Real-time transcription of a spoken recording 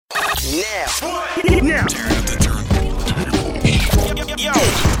Now. Tearing up the turntable. Yo.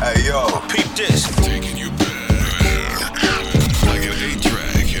 Hey, yo. Peep this. Taking you back. Like an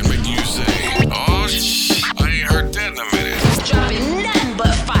 8-track and making you say, oh, I ain't heard that in a minute. Dropping nothing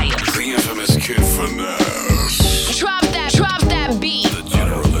but fire. The infamous Kid Finesse. Drop that beat. The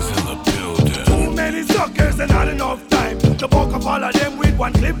general is in the building. Too many suckers and not enough time to buck up all of them with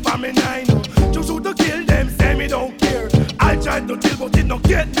one clip from me 9. To shoot to kill them, say me don't care. I tried to chill but it don't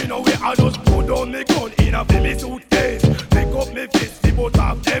get me nowhere. I just put down me gun in a me suitcase. Pick up me fist, the both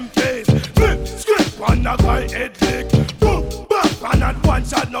of them face. Flip, script, on a guy head lick. Boom, back, and not one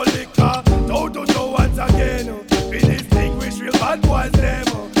shot no liquor. Toe to toe once again. We distinguish real bad boys them.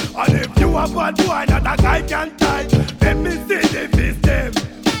 And if you a bad boy, not a guy can tie. Let me see the fist them.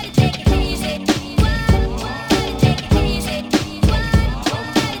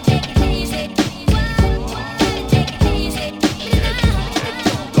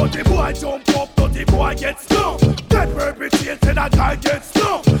 Dirty boy jump up, dirty boy get stung. That perpetrated a guy get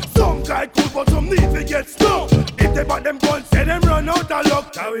stung. Some guy cool but some need to get stung. If they bought them guns, say them run out of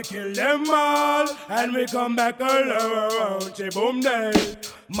luck. Now we kill them all, and we come back alone. Boom day,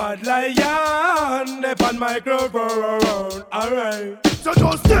 Mad Lion, they on microphone. Alright, so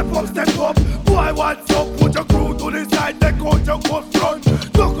just step up. Boy, what's up? Put your crew to the side, they out your go front.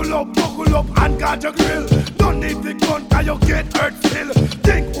 Buckle up, and guard your grill. Don't need the gun, cause you get hurt still.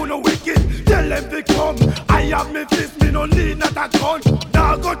 Think who no wicked, tell them to come. I have me fist, me no need not a gun.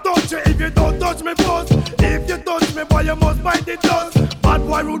 Now go touch you if you don't touch me first. If you touch me, boy, you must bite the dust. Bad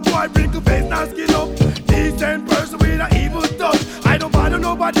boy, rude boy, wrinkle face, now skin up. Decent person with an evil touch. I don't bother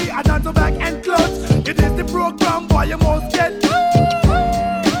nobody, I dance to back and clutch. It is the program, boy, you must get.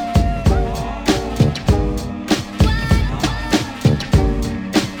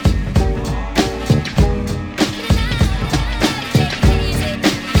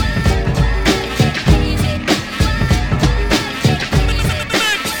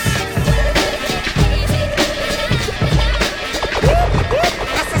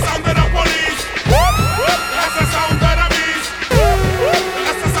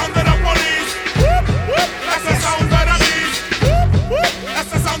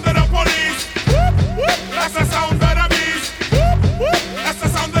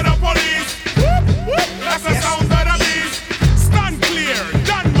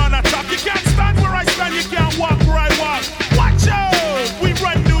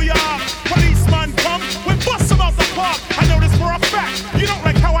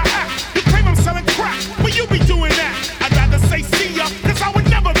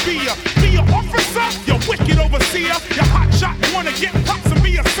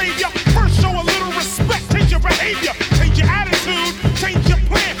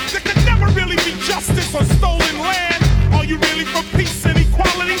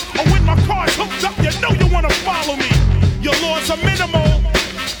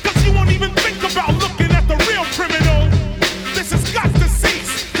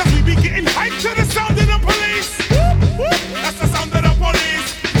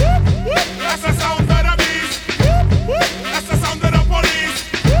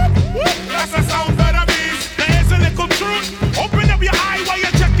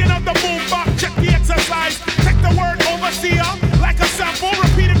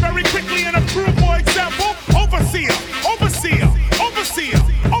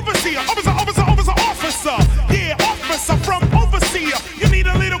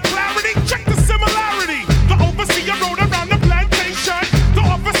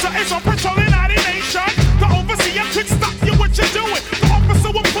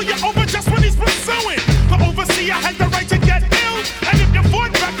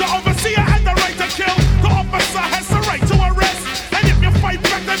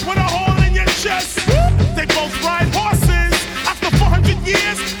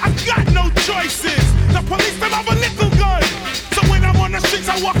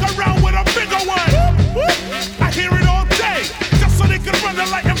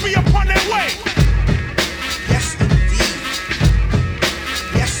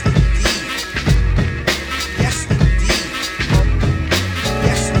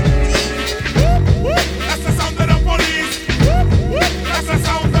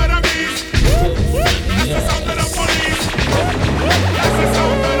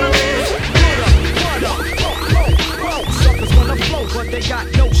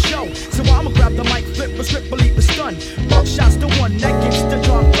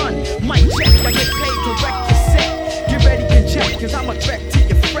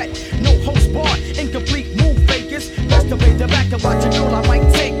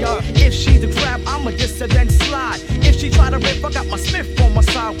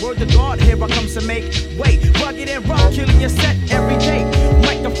 Word to God, here I come to make way. Rugged and rough, killing your set every day.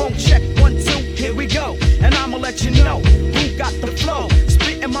 Microphone check, 1, 2, here we go. And I'ma let you know who got the flow.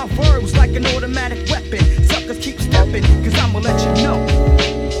 Spitting my verbs like an automatic weapon. Suckers keep stepping, cause I'ma let you know.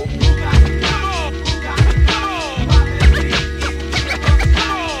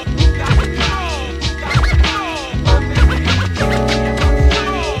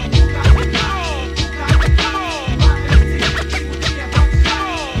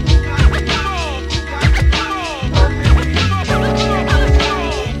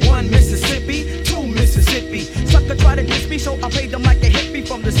 So I paid them like a hippie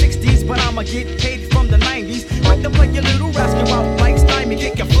from the 60s, but I'ma get paid from the 90s. Like to play your little rascal out like Stymie,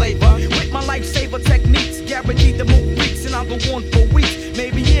 kick your flavor. With my lifesaver techniques, guaranteed to move weeks, and I'll go on for weeks,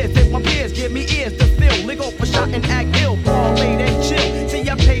 maybe years. If my peers give me ears to fill, they go for shot and act ill, ball late and chill. See,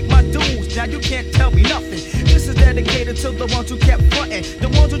 I paid my dues, now you can't tell me nothing. This is dedicated to the ones who kept frontin', the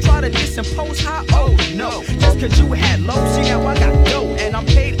ones who try to disimpose high. Oh no, just cause you had low, see now I got dough, and I'm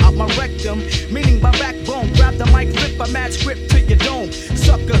paid out my rectum, meaning my backbone. Grab the mic, flip a mad script to your dome.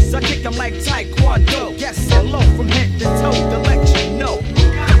 Suckers, I kick them like Taekwondo. Yes, hello from head to toe to let you know.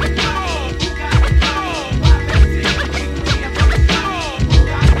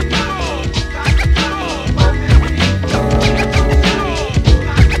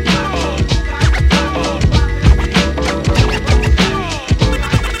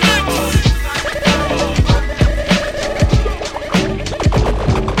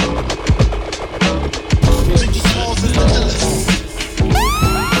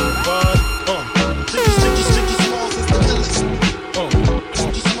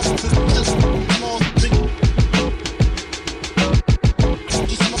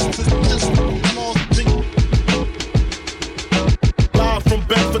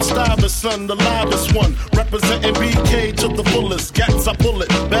 Son, the loudest one, representing BK to the fullest. Gats, I pull it.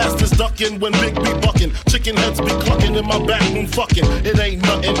 Bastards ducking when Big B bucking. Chicken heads be clucking in my back room fucking. It ain't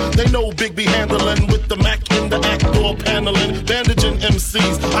nothing. They know Big B handling with the Mac in the act door paneling. Bandaging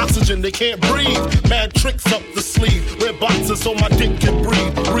MCs, oxygen, they can't breathe. Mad tricks up the sleeve. Wear boxes so my dick can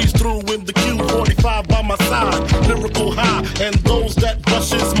breathe. Breeze through in the Q45 by my side. Lyrical high, and those that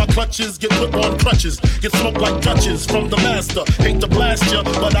brushes my clutches get put on crutches. Get smoked like Dutches from the master. Hate to blast ya,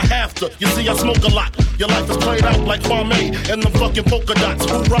 but I have to. You see, I smoke a lot. Your life is played out like Kwame and the fucking polka dots.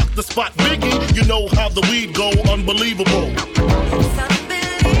 Who rock the spot? Biggie, you know how the weed go. Unbelievable.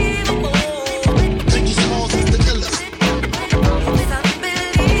 Biggie Smalls is the killer. It's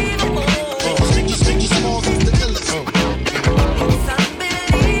unbelievable. Biggie Smalls is the killer. It's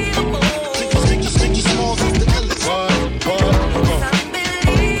unbelievable. Biggie Smalls is the killer. It's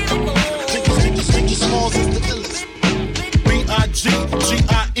unbelievable. Biggie Smalls is the killer.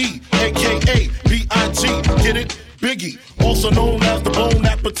 B-I-G-G-I-E. AKA B.I.G. Get it? Biggie, also known as the Bon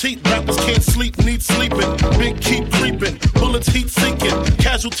Appetit. Rappers can't sleep, need sleeping. Big keep creeping, bullets heat seeking.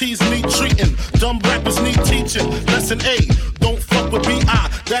 Casualties need treating. Dumb rappers need teaching. Lesson A, don't fuck with B.I.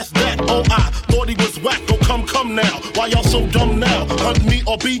 That's that, O.I. Thought he was whack, oh come now. Why y'all so dumb now? Hunt me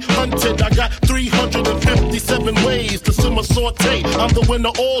or be hunted. I got 357 ways to simmer saute. I'm the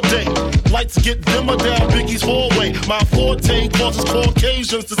winner all day. Lights get dimmer down Biggie's hallway. My forte causes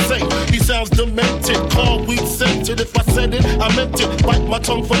Caucasians to say he sounds demented. Call weed scented. If I said it, I meant it. Bite my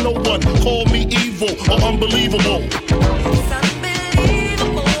tongue for no one. Call me evil or unbelievable. It's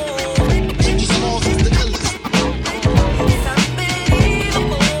unbelievable. Biggie Smalls is the killer. It's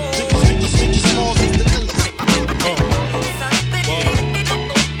unbelievable. Biggie Smalls is the killer. It's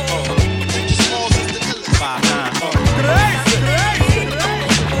unbelievable. Biggie Smalls is the killer. 5'9".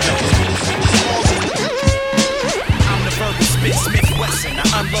 I'm the verbal spit, Smith Wesson. I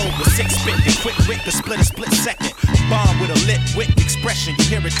unload with 6 spit, then quick wit to split a split second. Bomb with a lit wit expression. You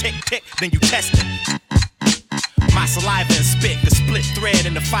hear it tick tick, then you test it. My saliva and spit, the split thread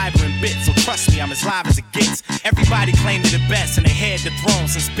and the fiber and bit. So trust me, I'm as live as it gets. Everybody claim they're the best and they head the throne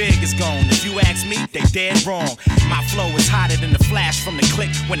since Big is gone. If you ask me, they dead wrong. My flow is hotter than the flash from the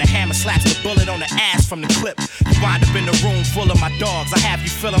click when the hammer slaps the bullet on the ass from the clip. You wind up in a room full of my dogs. I have you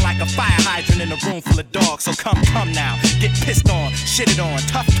feeling like a fire hydrant in a room full of dogs. So come now, get pissed on, shitted on.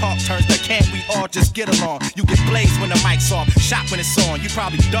 Tough talk turns to can't we all just get along? You get blazed when the mic's off, shot when it's on. You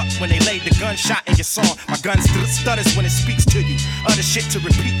probably ducked when they laid the gunshot in your song. My gun stutters when it speaks to you. Other shit to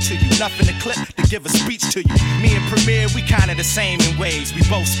repeat to you. Nothing to clip to give a speech to you. Me and Premier, we kinda the same in ways. We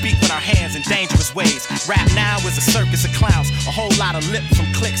both speak with our hands in dangerous ways. Rap now is a circus of clowns. A whole lot of lip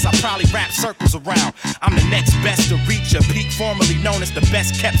from clicks. I probably wrap circles around. I'm the next best to reach a peak, formerly known as the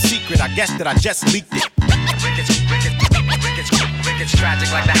best kept secret. I guess that I just leaked it. Ricket's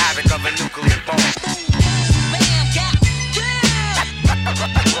tragic like the havoc of a nuclear bomb.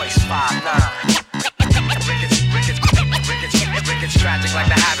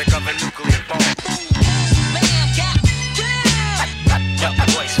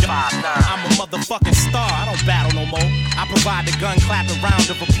 rapid round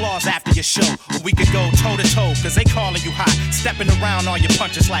of applause after your show. Or we could go toe to toe, cause they calling you hot. Stepping around on your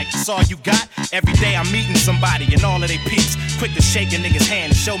punches like that's all you got. Every day I'm meeting somebody and all of they peeps. Quick to shake a nigga's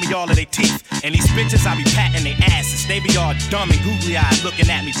hand and show me all of they teeth. And these bitches I be patting their asses. They be all dumb and googly eyed looking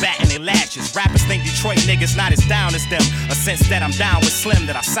at me batting their lashes. Rappers think Detroit niggas not as down as them. A sense that I'm down with Slim,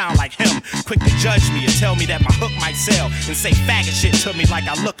 that I sound like him. Quick to judge me and tell me that my hook might sell. And say faggot shit to me like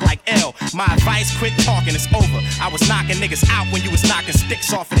I look like L. My advice, quit talking, it's over. I was knocking niggas out when you was knocking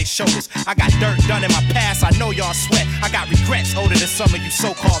sticks off of their shoulders. I got dirt done in my past, I know y'all sweat. I got regrets older than some of you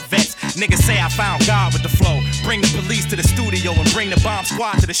so-called vets. Niggas say I found God with the flow. Bring the police to the studio and bring the bomb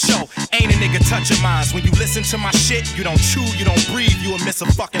squad to the show. Ain't a nigga touching minds. When you listen to my shit, you don't chew, you don't breathe, you will miss a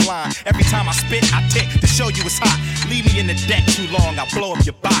fucking line. Every time I spit, I tick to show you it's hot. Leave me in the deck too long, I'll blow up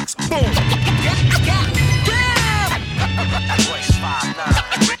your box. Boom!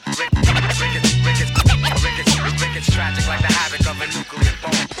 It's tragic like the havoc of a nuclear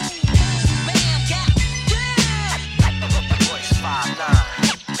bomb. Voice 5'9".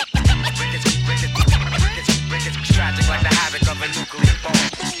 It's tragic like the havoc of a nuclear bomb.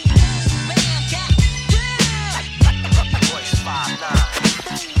 Voice 5'9".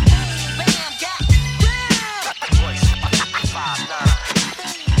 Voice 5'9".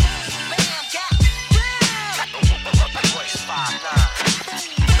 Voice 5'9".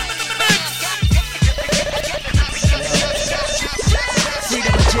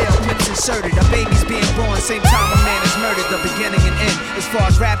 Inserted. A baby's being born, same time a man is murdered. The beginning and end. As far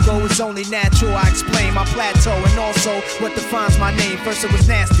as rap goes, it's only natural. I explain my plateau and also what defines my name. First it was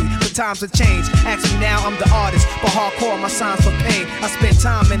nasty, but times have changed. Ask me now, I'm the artist, but hardcore my signs for pain. I spent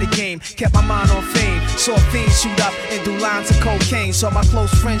time in the game, kept my mind on fame. Saw fiends shoot up and do lines of cocaine. Saw my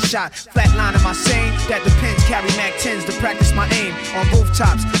close friend shot, flatlining my sane. That depends, carry Mac 10s to practice my aim. On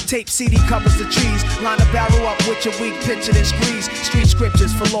rooftops, tape CD covers the trees. Line a barrel up with your weak picture and squeeze. Street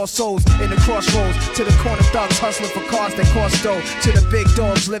scriptures for lost souls in the crossroads. To the corner thugs hustling for cars that cost dough. To the big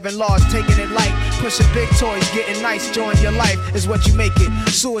dogs living large, taking it light. Pushing big toys, getting nice, join your life is what you make it.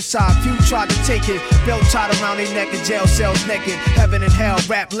 Suicide, few tried to take it. Belt tied around their neck in jail cells naked. Heaven and hell,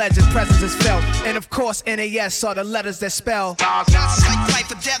 rap legend, presence is felt. And of course, NAS are the letters that spell. Not like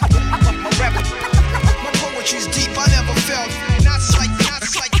life or death, my rap. My poetry's deep, I never felt. Not like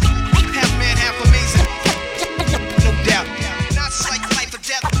half man, half amazing. No doubt. Not like life or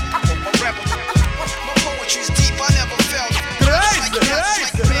death, my rap. My poetry's deep, I never felt. Not like man,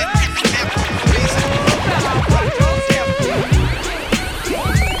 half amazing.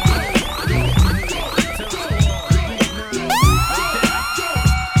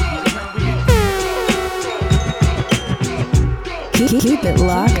 Keep it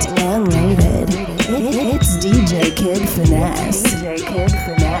locked and loaded. It's DJ Kid Finesse. DJ Kid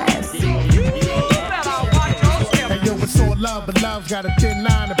Finesse. Hey yo, it's all love, but love's got a thin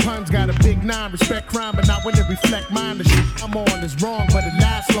line. The pun's got a big 9. Respect crime, but not when it reflect mine. The shit I'm on is wrong, but it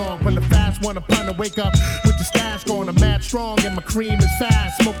lasts long. When the fast one, a pun to wake up with the stash going. I'm mad strong and my cream is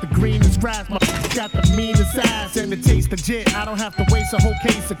fast. Smoke the green is grass. My got the meanest ass and it tastes legit. I don't have to waste a whole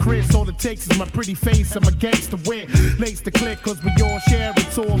case of Chris. All it takes is my pretty face. I'm a gangster wit. Lace the click, cause we all share.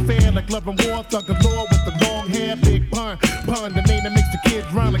 It's all fair, like love and war. Thug galore with the long hair. Big pun, the name that makes the kids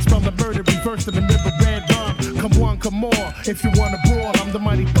run. Like spell the murder, reverse to the river red rum. Come one, come more. If you wanna brawl, I'm the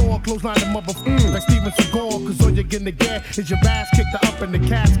mighty Thor. Clothesline the motherfucker like Steven Seagal. Cause all you're gonna get is your ass kicked up in the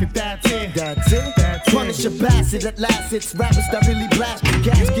casket. That's it. That's it. That's it. Punish a bastard at last. It's rappers that really blast.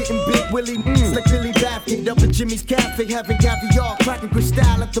 Gas getting big, Willie. Like Billy Baffin. Up at Jimmy's Cafe, having caviar. Cracking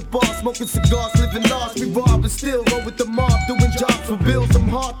crystal at the bar. Smoking cigars, living large. We rob and still roll with the mob. Doing jobs for bills. I'm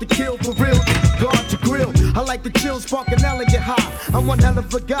hard to kill for real. Guard your grill. I like the chill, spark an elegant high. I'm one hell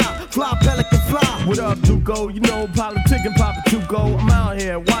of a guy. Fly pelican fly. What up, Duco? You know, politicking, Papa Tuco. I'm out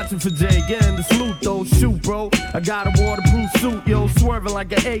here watching for Jay, getting the salute though. Shoot, bro. I got a waterproof suit, yo. Swerving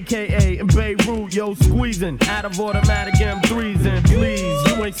like an AKA in Beirut, yo. Squeezing out of automatic M3s. And please,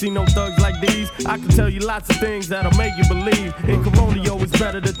 you ain't seen no thugs like these. I can tell you lots of things that'll make you believe. In Corona, yo, it's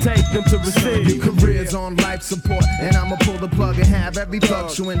better to take than to receive. Your career's on life support, and I'ma pull the plug and have every thug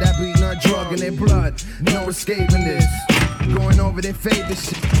chewing that beating a drug in their blood. No escaping this. Going over their favorite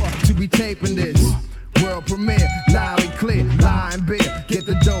shit to be taping this. World premiere, loud and clear, lie and beer. Get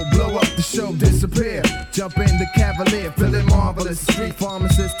the dough, blow up the show, disappear. Jump in the Cavalier, feeling marvelous. Street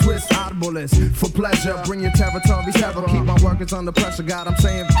pharmacist, twist, audiblest. For pleasure, bring your territory terror. Keep my workers under pressure, God, I'm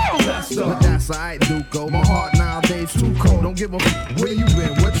saying but that's alright, Duco. My heart nowadays too cold. Don't give a where you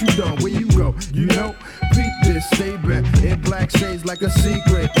been, what you done, where you go. You know, peep this, stay back. In black shades like a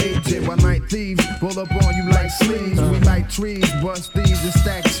secret agent. By night thieves roll up on you like sleeves. We like trees, bust thieves and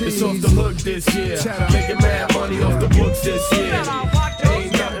stack cheese. It's off the hook this year. Making mad money off the books this year.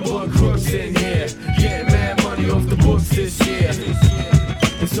 Ain't nothing but crooks in here. Getting mad money off the books this year.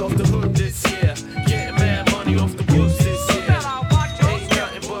 It's off the hook this year. Getting mad money off the books this year. Ain't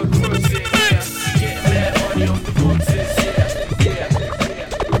nothing but crooks in here. Getting mad money off the books this year.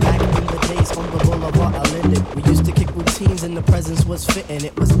 Back in the days on the boulevard, I lived. We used to kick routines and the presence was fitting.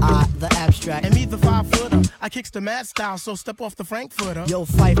 It was I, the abstract. And me, the 5-footer. I kicks the mad style, so step off the Frankfurter. Yo,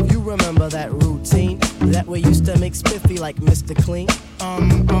 Fife, you remember that routine? That we used to make spiffy like Mr. Clean?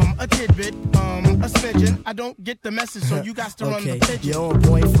 A tidbit, a smidgen. I don't get the message, so you got to run the pigeon. You're on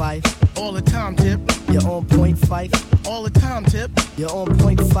point, Fife. All the time, Tip. You're on point, Fife. All the time, Tip. You're on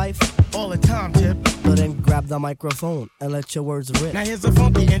point, Fife. All the time, Tip. So then grab the microphone and let your words rip. Now here's a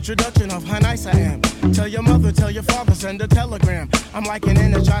funky introduction of how nice I am. Tell your mother, tell your father, send a telegram. I'm like an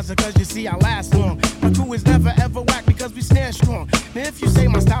energizer cause you see I last long. My crew is never ever whack because we stand strong. Now if you say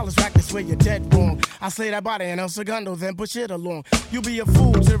my style is whack, that's where you're dead wrong. I slay that body and El Segundo, then push it along. You'll be a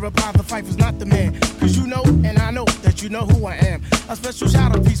fool to reply the Fife is not the man. Cause you know and I know that you know who I am. A special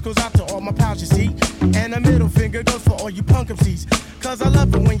shout out piece goes out to all my pals you see. And a middle finger goes for all you punk MCs. Cause I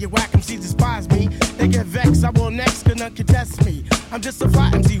love it when you whack MCs despise me. They get vexed, I will next, cause none can test me. I'm just a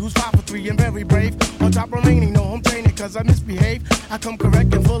fly MC who's 5 for 3 and very brave. On top remaining, no home training cause I misbehave. I come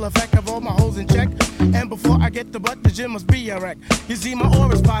correct and full effect of all my hoes in check. And before I get the butt, the gym must be a wreck. You see my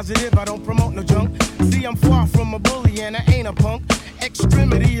aura's positive, I don't promote no junk. See I'm far from a bully and I ain't a punk.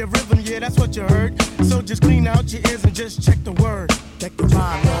 Extremity of rhythm, yeah that's what you heard. So just clean out your ears and just check the word. Check the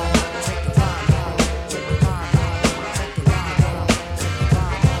rhyme, check the rhyme.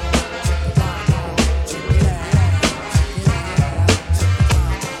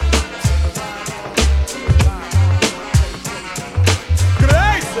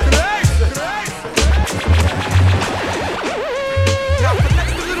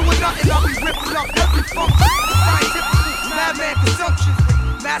 Madman consumption,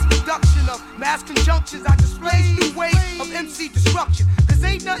 mass production of mass conjunctions. I display new ways of MC destruction. Cause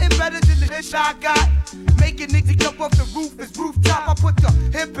ain't nothing better than the dish I got. Making niggas jump off the roof is rooftop. I put the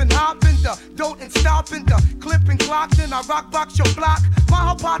hip and hop in the don't and stop in the clip and clock. Then I rock box your block. My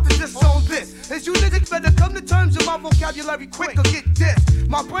hypothesis on this is you niggas better come to terms with my vocabulary quick or get dissed.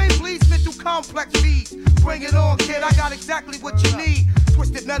 My brain bleeds me through complex feeds. Bring it on, kid, I got exactly what you need.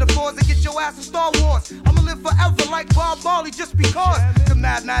 Twisted metaphors and get your ass in Star Wars. I'ma live forever like Bob Marley just because the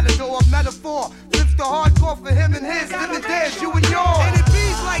mad matador of metaphor flips the hardcore for him and his, them and theirs, you and yours. And it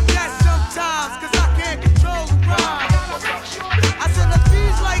beats like that sometimes, cause I can't control the rhyme. I said it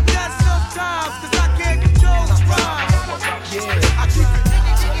beats like that sometimes, cause I can't control the rhyme. Yeah, I keep it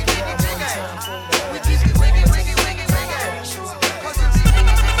we keep it wiggy, wiggy, wiggy, wiggy. Cause it's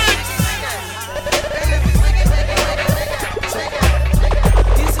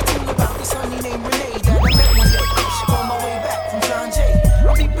Here's a tune about this honey named Renee that I met one day. On my way back from John Jay.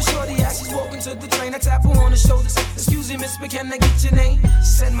 I peep a shorty as she's walking to the train. I tap her on the shoulders. Excuse me, miss, but can I get your name?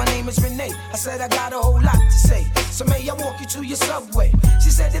 She said, my name is Renee. I said, I got a whole lot to say. So may I walk you to your subway? She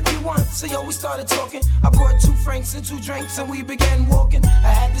said, if you want. So yo, we started talking. I brought 2 francs and 2 drinks and we began walking.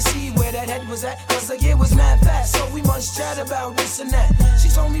 I had to see where that head was at. Cause the year was mad fast. So we must chat about this and that. She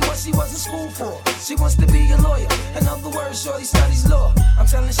told me what she was in school for. She wants to be a lawyer. In other words, shorty studies law. I'm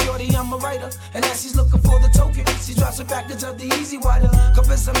telling shorty I'm a writer. And as she's looking for the token, she drops a package of the easy wider.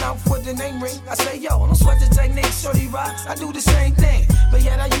 Covers her mouth with the name ring. I say, yo, don't sweat the technique, shorty rocks. I do the same thing, but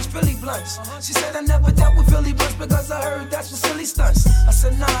yet I use Philly blunts. She said I never dealt with Philly blunts because I heard that's for silly stunts. I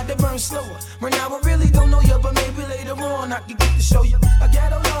said, nah, they burn slower. Right now I really don't know you, but maybe later on I can get to show you. A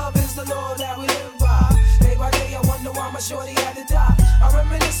ghetto love is the law that we live by. Day by day I wonder why my shorty had to die. I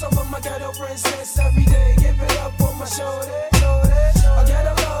reminisce over my ghetto princess every day. Give it up for my shorty. A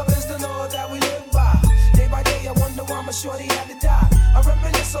ghetto love is the law that we live by. Day by day I wonder why my shorty had to die. I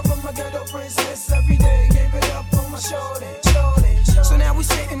reminisce over my ghetto princess every day. Give it up for my shorty. So now we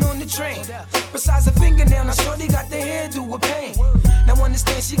sitting on the train. Besides a fingernail, now shorty got the hairdo with pain. Now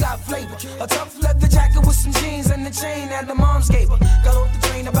understand she got flavor. A tough leather jacket with some jeans and the chain that the moms gave her. Got off the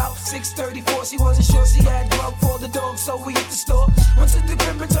train about 6:34. She wasn't sure she had grub for the dog, so we hit the store. Went to the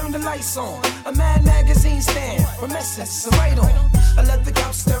crib and turned the lights on. A Mad magazine stand, Remessence, a right on. A leather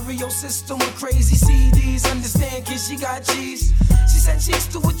couch stereo system with crazy CDs. Understand, kid, she got cheese. She said, cheese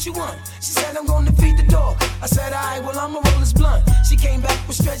to what you want. She said, I'm gonna feed the dog. I said, alright, well, I'ma roll this blunt. She came back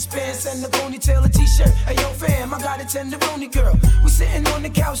with stretch pants and a ponytail, a t-shirt. Hey, yo, fam, I got a tenderoni girl. We sitting on the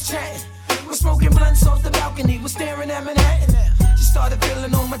couch chatting. We're smoking blunts off the balcony. We're staring at Manhattan. She started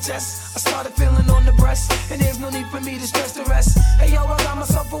feeling on my chest. I started feeling on the breast. And there's no need for me to stress the rest. Hey yo, I got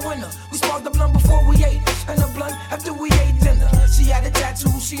myself a winner. We sparked the blunt before we ate, and the blunt after we ate dinner. She had a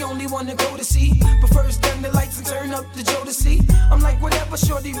tattoo, she only wanna go to see. But first dim the lights and turn up the Jodeci. I'm like, whatever,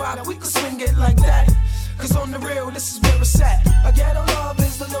 shorty ride, we could swing it like that. Cause on the real, this is where it's at. A ghetto love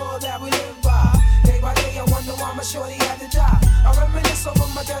is the law that we live by. Day by day, I wonder why my shorty had to die. I reminisce over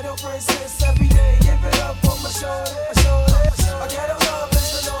my ghetto princess every day. Give it up for my shorty, my shorty. A ghetto love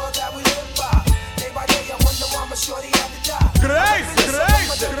is the law that we live by. Day by day, I wonder why my shorty had to die. Grace.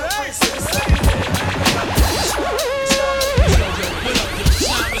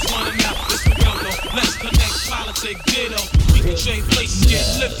 Let's connect, politic, ditto. We can trade places, get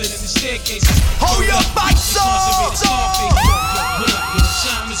lifted in the staircases. Hold your bikes up!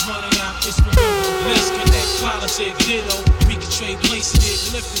 Time is running out, it's for real. Let's connect, politic, ditto. We can trade places, get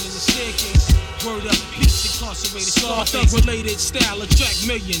lifted in the staircases. Word up, peace incarcerated, Scarface related style attract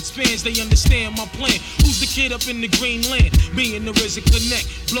millions. Fans, they understand my plan. Who's the kid up in the green land? Me and the RZA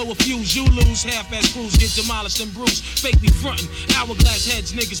connect. Blow a fuse, you lose. Half-ass crews get demolished and bruised. Fake be frontin'. Hourglass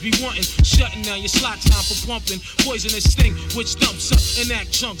heads, niggas be wantin'. Shutting down your slot time for pumping. Poisonous sting, which dumps up and act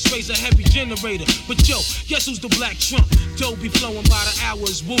chunks. Raise a heavy generator. But yo, guess who's the black trump? Dough be flowing by the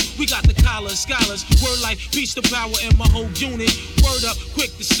hours. Woo, we got the collars, scholars. Word like peace to power in my whole unit. Word up, quick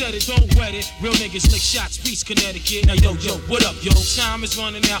to set it, don't wet it. Real niggas lick shots, peace, Connecticut. Now yo, what up, yo? Time is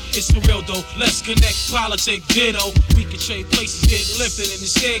running out, it's for real though. Let's connect, politic, ditto. We can trade places, get lifted in the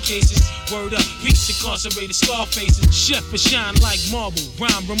staircases. Word up, peace, incarcerated, Scarfaces. Chef for shine like marble,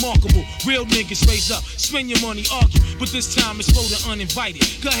 rhyme remarkable. Real niggas raise up, spend your money, argue. But this time it's for the uninvited.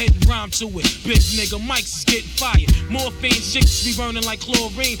 Go ahead and rhyme to it. Big nigga, mics is getting fired. Morphine, chicks be burning like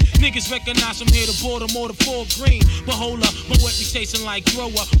chlorine. Niggas recognize from here to Baltimore to Fort Greene. But hold up, my reputation like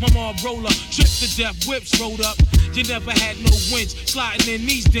throw up. My mom roller, trip to death, whips rolled up. You never had no wins, sliding in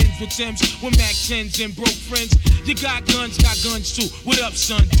these dens with Timbs, with Mac 10s and broke friends. You got guns too. What up,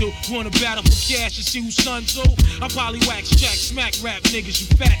 son, dude? Wanna battle for cash and see who's son too? I polywhack, track, smack rap, niggas, you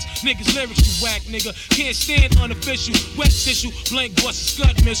fats. Niggas, lyrics, you whack, nigga. Can't stand unofficial, wet tissue, blank busts,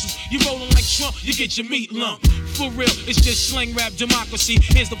 scud missiles. You rollin' like Trump, you get your meat lump. For real, it's just slang rap democracy.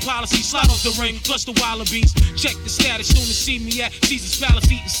 Here's the policy, slide off the ring, plus the wallabies. Check the status, soon to see me at Caesar's Palace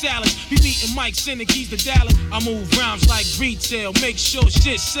eating salads. Be meeting Mike, sending keys to Dallas. I move rhymes like retail, make sure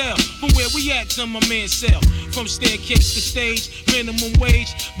shit sell. From where we at to my man sell. From staircase to stage, minimum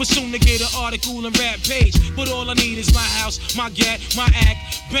wage. But soon to get an article and rap page. But all I need is my house, my gat, my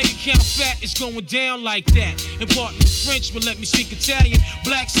act. Bank account fat, it's going down like that. And partner French, but let me speak Italian.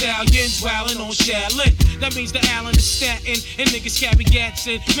 Black stallions wildin' on Shaolin. That means the Allen is Staten. And niggas carry gats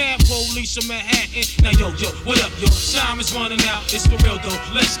in. Mad police from Manhattan. Now yo, what up, yo? Time is running out, it's for real though.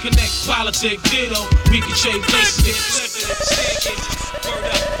 Let's connect, politic, ditto. We can trade places, get lifted in the staircases. Word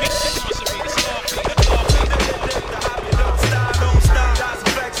up, bitch, incarcerated, Scarface. Don't stop, that's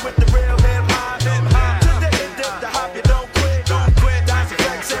effects with the real hip-hop. The hop, you don't quit. That's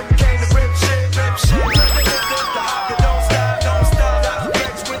effects, and we came to rip shit. The hop, you don't stop. That's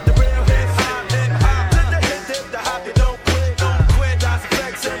effects with the real hip-hop. The hop, you don't quit. That's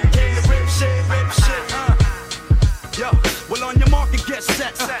effects, and we came to rip shit. Yo, well on your mark and get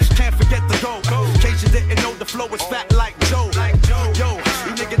set. Can't forget the goal. In case you didn't know, the flow is fat like Joe. Yo,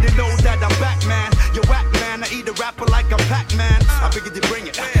 you niggas didn't know that I'm back, man. You whack, man. I eat a rapper like I'm Pac-Man. I figured you bring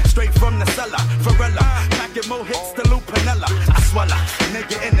it straight from the cellar. Pharrella, packing more hits than Lou Pinella. I swallow,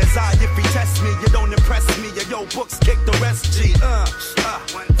 nigga in his eye. If he tests me, you don't impress me. Yo, books kick the rest. G.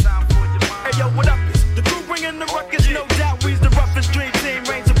 One time for your mind. Hey, yo, what up? The crew bringing the ruckus. No doubt, we's the roughest dream team.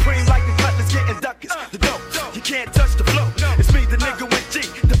 Reign supreme like the Cutlass getting duckers. The dope, you can't touch the flow. It's me, the nigga with G,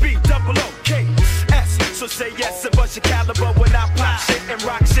 the B, double O, K, S. So say yes and bust your caliber when I pop shit and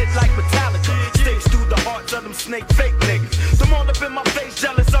rock shit like Metallica. Sticks through the hearts of them snake fake niggas. Them all up in my face,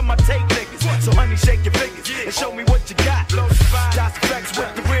 jealous of my take niggas. So honey, shake your fingers and show me what you got. That's effects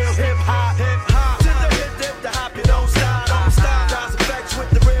with the real hip hop. The hop, you don't stop. That's effects with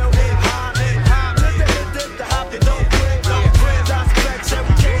the real hip hop. The hop, you don't quit. That's effects, and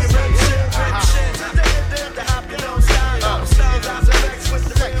we can't rip shit. The hop, you don't stop. That's effects with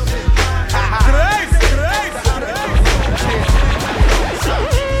the real hip hop.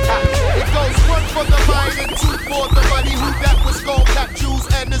 It goes one for the mind and two for the money. Who that was called Black Jews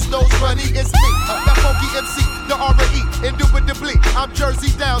and his nose runny? It's me, that funky MC, the R.E. Indubitably, I'm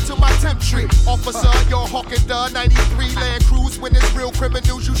Jersey down to my penitentiary. Officer, you're hawking the 93 Land Cruise. When it's real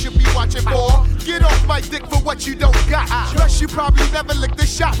criminals you should be watching for. Get off my dick for what you don't got. Plus you probably never licked a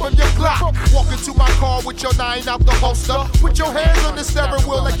shot from your Glock. Walk into my car with your 9 out the holster. Put your hands on the steering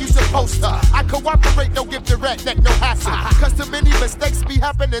wheel like you supposed to. I cooperate, don't give the rat neck no hassle. Cause too many mistakes be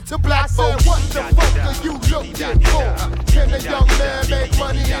happening to black folks. What the fuck are you looking for? Can a young man make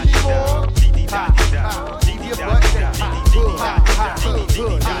money anymore? I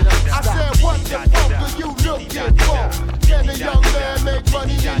said, what the fuck are you looking for? Can a young man make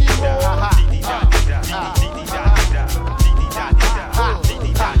money anymore?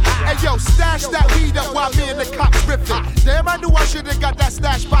 Hey yo, stash that weed up while me and the cops riffing. Damn, I knew I should've got that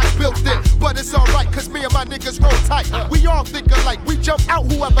stash box built in. But it's alright, cause me and my niggas roll tight. We all think alike, we jump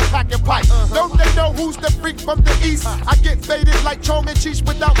out whoever packing pipe. Don't they know who's the freak from the east? I get faded like Chong and Cheech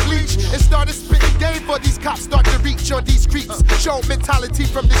without bleach. And started spitting game for these cops start to reach on these creeps. Show mentality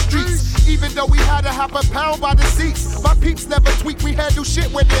from the streets. Even though we had a half a pound by the seats. My peeps never tweak, we handle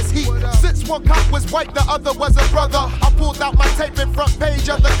shit when there's heat. Since one cop was white, the other was a brother. I pulled out my tape in front page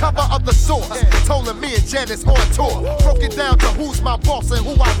of the cover of the source. Told him me and Janice on tour. Broke it down to who's my boss and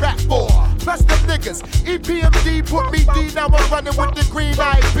who I rap for. Plus the niggas, EPMD put me D, now I'm running with the green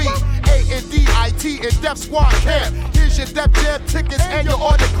IB. ANDIT and Def Squad Camp. Here's your Def Jam tickets and your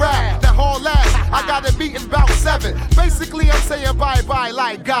autograph. That whole last, I got a meeting about 7. Basically I'm saying bye-bye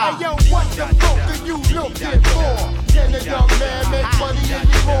like God. Hey yo, what the fuck are you looking for? Can a young man make money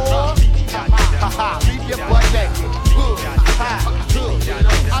anymore? Leave your butt naked.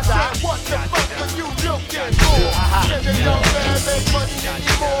 I said, what the fuck are you looking for? Can a young man make money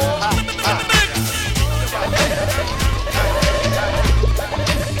anymore?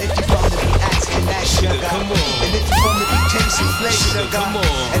 If you from the beat, asking that sugar. Come on. And if you from the beat, Casey Flay, sugar. Come on.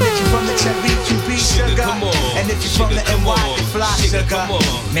 And if you from the Cherry QB, sugar. Come on. And if you from the NY, Fly, sugar. Come on.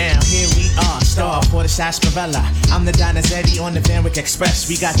 Now here we are, star for the sarsaparilla. I'm the Donizetti on the Van Wyck Express.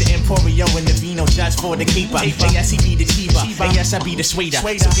 We got the Emporio and the Vino just for the keeper. And yes, he be the cheaper. And yes, I be the sweeter. So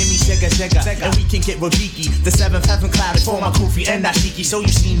give me Sega, and we can get Rodiki. The 7th heaven clouded for my Kofi and Dashiki. So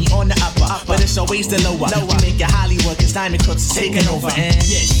you see me on the upper, but it's always the lower. We make it Hollywood, cause Diamond Cooks is taking over. And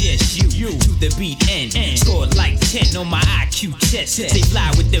yes, you to the beat and scored like 10 on my IQ test. They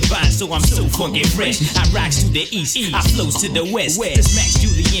fly with the vine, so I'm so funky fresh. I rocks to the east, I flows to the west. This Max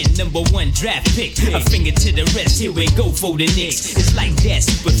Julian, #1 draft pick. A finger to the rest, here we go for the Knicks. It's like that,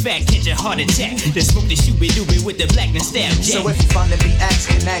 super fat, catch a heart attack. Then smoke the shooby-dooby with the blackness stab jack. So if you from the beat,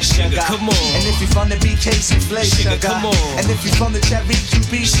 asking that sugar. Come on. And if you from the beat, Casey Flay, sugar. Come on. And if you from the Cherry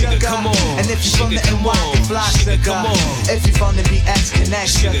QB, sugar. Come on. And if you from the NY, Fly, sugar. Come on. If you from the beat, asking that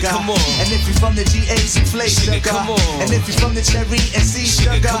sugar. Come on. And if you from the GAC Flay, sugar. Come on. And if you from the Cherry and C,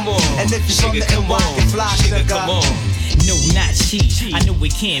 sugar. Come on. And if you from the NY, Fly, sugar. Come on. No, not cheap. I know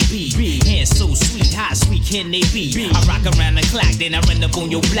it can't be. Hands so sweet, how sweet can they be? I rock around the clock, then I run up on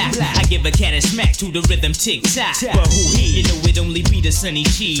your block. I give a cat a smack to the rhythm tick tock. But who he? You know it only be the Sunny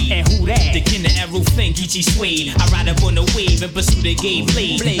G. And who that? The Kinder Arrow thing, Geechee Suede. I ride up on the wave and pursue the gay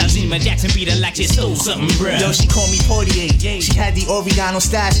blade. Now Zima Jackson beat her like she stole something, bruh. Yo, she called me Portier. She had the oregano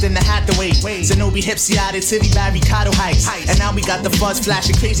stashed in the Hathaway. Zenobi Hipsy out of Tilly Barricado Heights. And now we got the fuzz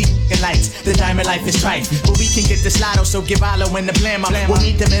flashing crazy lights. The diamond life is trite, but we can get this lotto, so give Alo in the blammer. We'll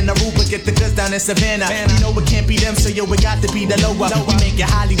meet them in Aruba, get the goods down in Savannah. You know it can't be them, so yo, it got to be the lower. We make it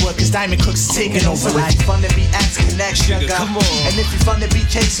Hollywood, cause Diamond Cooks is taking over. So if you from the beat, asking that sugar. Come on. And if you from the beat,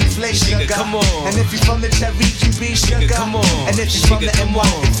 Casey Flay, sugar. Come on. And if you from the Cherry QB, sugar. Come on. And if you from the NY,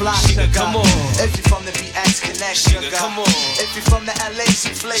 Fly, sugar. Come on. If you from the beat, asking that sugar. Come on. If you from the LA,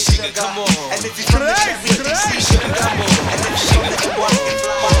 Flay, sugar. Come on. And if you from the Cherry QB, sugar. Come on. And if you from the NY,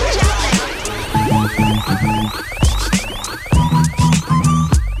 Fly.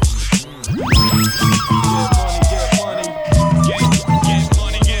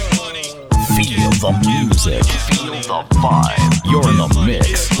 Feel the music, feel the vibe. You're in the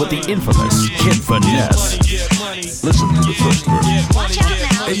mix with the infamous Kid Finesse. Listen to the first verse.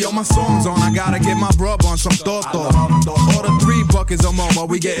 Hey yo, my song's on, I gotta get my brub on some Toto. Order 3 buckets of Momo,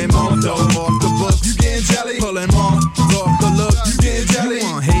 we getting Moto. Off the books, you getting jelly? Pulling more off the look, you getting jelly? You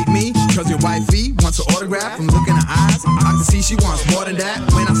wanna hate me, cause your wifey wants an autograph. From looking in her eyes, I can see she wants more than that.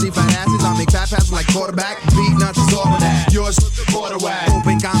 When I see fat asses, I make fat passes like quarterback. Beat nuts is all of that. Yours quarter whack.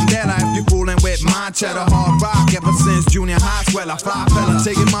 Hoping I'm dead if you fooling with my cheddar. Hard rock ever since junior high. Swell, I fly fella.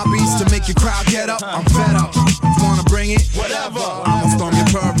 Taking my beats to make your crowd get up. I'm fed up. Wanna bring it? Whatever. I'ma storm your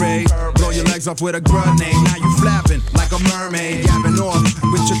parade. Blow your legs off with a grenade. Now you flapping like a mermaid. Yapping off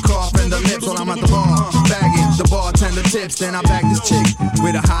with your cough and the lips while I'm at the bar. Bagging the bartender tips. hips, then I bagged this chick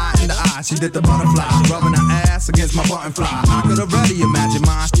with a high in the eye. She did the butterfly, rubbing her ass against my button fly. I could already imagine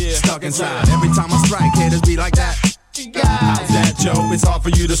mine stuck inside. Every time I strike, haters be like that. How's that, Joe? It's hard for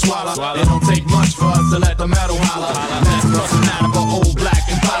you to swallow. It don't take much for us to let the metal holler. Let's cross an out of an old black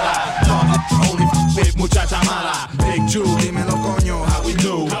Impala. Only with muchacha mala. Big Jew, dímelo coño, how we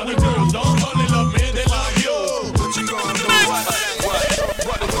do? How we do? Don't only love me, they love you. What you gonna do? What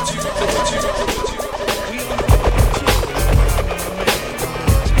you gonna do?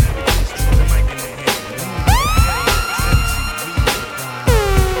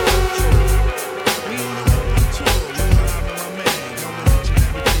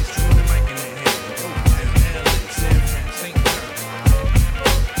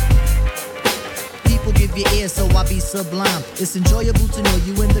 So I be sublime. It's enjoyable to know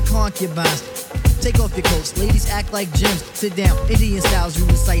you in the concubines. Take off your coats, ladies act like gems. Sit down, Indian styles, you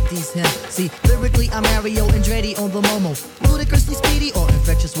recite these hymns. See, lyrically I'm Mario Andretti on the Momo. Ludicrously speedy or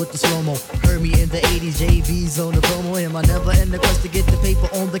infectious with the slow-mo. Heard me in the 80s, JV's on the promo. Am I never in the quest to get the paper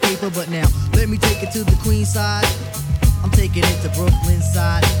on the caper? But now, let me take it to the Queen side. I'm taking it to Brooklyn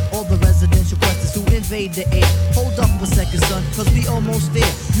side. All the residential questions who invade the air. Hold up a second, son, cause we almost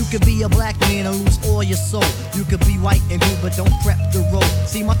there. You could be a black man and lose all your soul. You could be white and blue, but don't prep the road.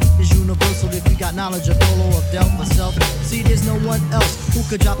 See, my is universal if you got knowledge of Polo or Del myself. See, there's no one else who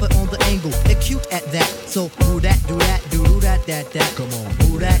could drop it on the angle. They're cute at that. So do that, do that, do that, that. Come on.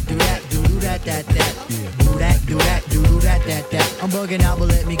 Do that, do that, do that, that. Do that, do that, do that, that. I'm bugging out, but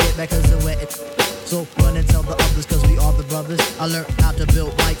let me get back cause the wet. So run and tell the others cause we are the brothers. I learned how to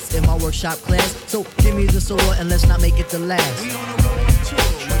build mics in my workshop class. So give me the sword and let's not make it the last. We on the road to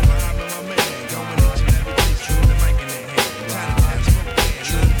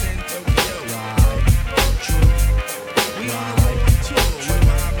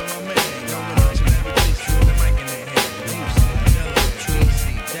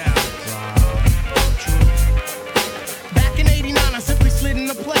back in 89 I simply slid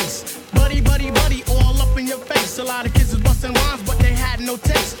into place. Buddy, all up in your face. A lot of kids was busting rhymes, but they had no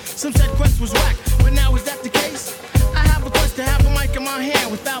taste. Some said Quest was whack, but now is that the case? I have a quest to have a mic in my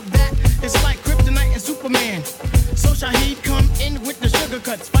hand. Without that, it's like Kryptonite and Superman. So Shaheed come in with the sugar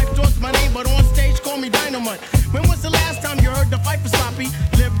cuts. Fife towards my name, but on stage call me Dynamite. When was the last time you heard the fight for sloppy?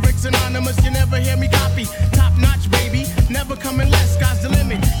 Lyrics anonymous, you never hear me copy. Top notch, baby, never coming less. Sky's the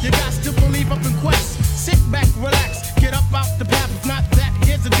limit, you got to believe up in Quest. Sit back, relax, get up out the path. If not that,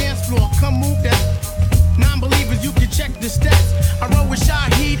 here's the dance floor, come move that. Non-believers, you can check the stats. I roll with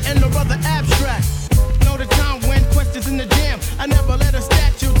Shaheed and the brother Abstract. Know the time when Quest is in the jam. I never let a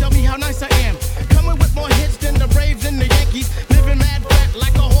statue tell me how nice I am. Coming with more hits than the Braves and the Yankees. Living mad fat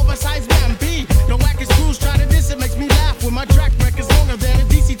like a oversized man. B, the wackest crews try to diss it, makes me laugh. With my track record's longer than a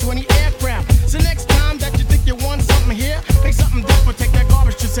DC-20 aircraft. So next time that you think you want something here, make something different, take that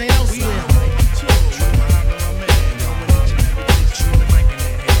garbage to St. Elsewhere.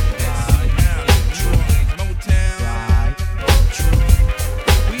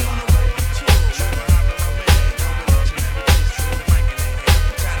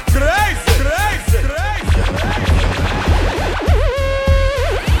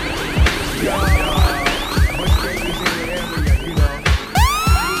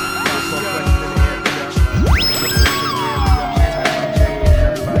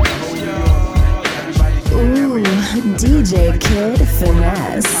 DJ Kid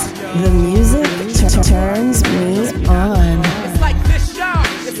Finesse. The music turns me on. It's like this, y'all.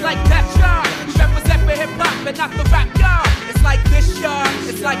 It's like that, y'all. We represent for hip hop and not the rap, y'all. It's like this, y'all.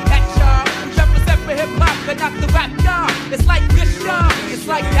 It's like that, y'all. We represent for hip hop and not the rap, y'all. It's like this, y'all. It's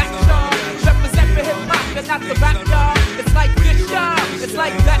like that, y'all. We represent for hip hop and not the rap, y'all. It's like this, y'all. It's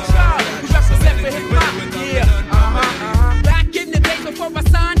like that, y'all. We represent for hip hop, yeah. Back in the days before I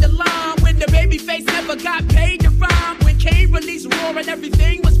signed the line, when the baby face never got paid to rhyme, when Kane released Roar and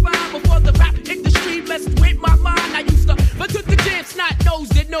everything was fine, before the rap industry messed with my mind, I used to took the chance, not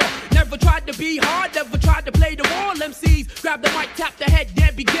nosed it, no. Never tried to be hard, never tried to play the wall. MCs grab the mic, tap the head,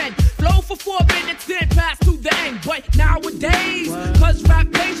 then begin. Flow for 4 minutes, then pass to the end. But nowadays, cause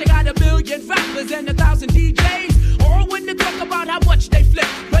rap page, I got 1 million rappers and 1,000 DJs. All when they talk about how much they flip,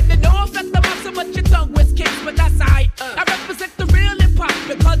 but they know affect the muscle, but your tongue was kicked. But that's alright. I represent the real hip hop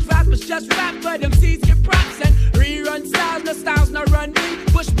because rappers just rap, but MCs get props and rerun styles. The styles not run me.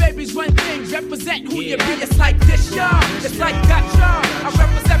 Bush babies run things, represent who you be. It's like this, y'all. It's like that, y'all. I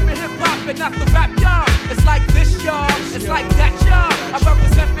represent for hip hop and not the rap, y'all. It's like this, y'all. It's like that, y'all. I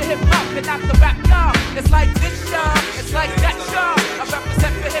represent for hip hop and not the rap, y'all. It's like this, y'all. It's like that, y'all. I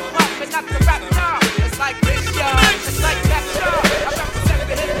represent for hip hop and not the rap, y'all. It's like this, y'all. It's like that, y'all. I represent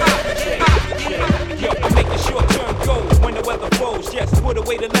for hip hop. Yo, I'm making short-term goals.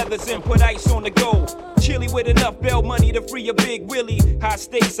 with enough bail money to free a big Willie. High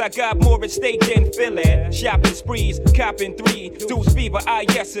stakes, I got more at stake than Philly. Shopping sprees, copping 3. Deuce fever,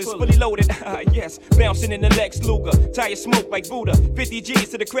 yeses, fully loaded, yes. Bouncing in the Lex Luger, tire smoke like Buddha. 50 G's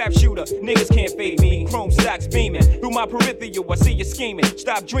to the crap shooter, niggas can't fade me. Chrome stocks beaming, through my peripheral, I see you scheming.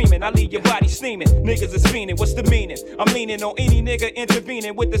 Stop dreaming, I leave your body steaming. Niggas is fiending, what's the meaning? I'm leaning on any nigga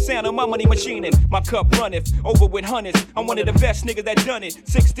intervening with the sound of my money machining. My cup runneth, over with hundreds. I'm one of the best niggas that done it.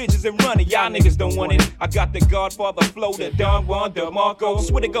 6 digits and running, y'all niggas don't want it. I got the Godfather flow, the Don Juan, the Marco.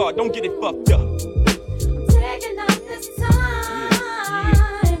 Swear to God, don't get it fucked up. I'm taking up this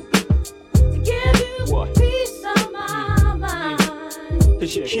time to give you What? peace of my mind.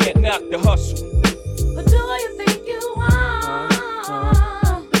 Cause you can't knock the hustle. But do you think you are?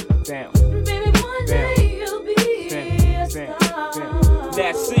 Down. Baby, one day you'll be a star.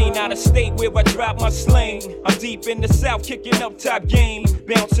 That scene out of state where I drop my sling. I'm deep in the south, kicking up top game.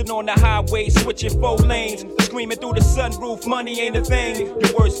 Bouncing on the highway, switching 4 lanes. Screaming through the sunroof, money ain't a thing.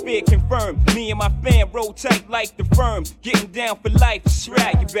 Your worst fear confirmed. Me and my fam roll tight like the firm. Getting down for life,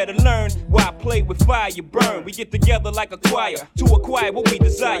 right? You better learn. Why I play with fire, you burn. We get together like a choir to acquire what we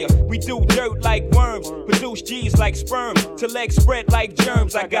desire. We do dirt like worms, produce G's like sperm. To legs spread like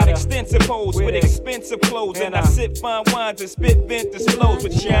germs. I got extensive hoes with expensive clothes, and I sip fine wines and spit vintage flows,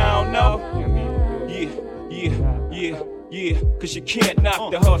 but y'all know. Yeah, cause you can't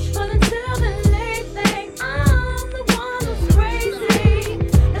knock the hustle. But until then, they think I'm the one who's crazy.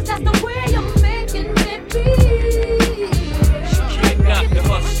 'Cause that's the way you're making me be. You can't knock the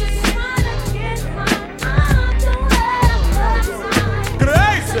hustle.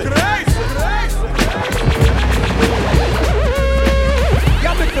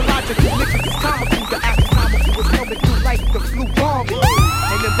 Y'all mythological niggas is comical. The astronomical is coming through like the flu bomb.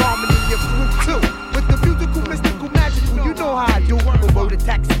 And embalming in your fruit too. With the musical, mystical, magical, you know how I do. With word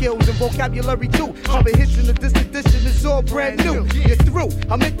attack skills and vocabulary too. I've been hitching to this edition, it's all brand new. You're through.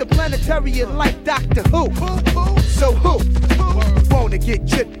 I'm interplanetary and like Doctor Who. So who? Wanna get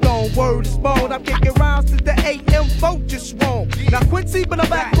chipped on, word is bone. I'm kicking rounds to the AM vote just wrong. Now Quincy, but I'm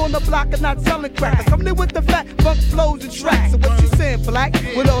back on the block and not selling crack. I come in with the fat funk flows and tracks. So what you saying, black?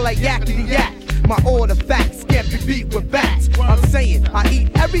 With all like yakety yak. My order facts can't be beat with bats. I'm saying I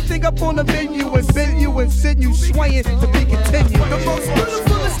eat everything up on the menu and bend you and send you swaying to be continued. The most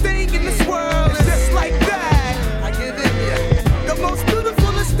beautifulest thing in this world is just like that. I get in ya. The most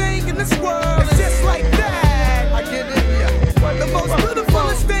beautifulest thing in this world is just like that. I get in ya. The most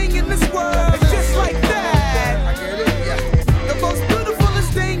beautifulest thing in this world is just like that. I get in ya. The most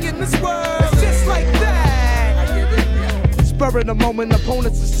beautifulest thing in this world is just like that. I get in ya. Spur in the moment,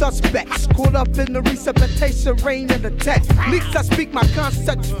 opponents are suspects. Caught up in the resuscitation, rain and attack. Leaks I speak my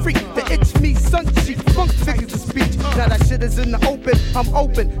concepts free. The itch me, sun cheek, funk figures of speech. Now that shit is in the open, I'm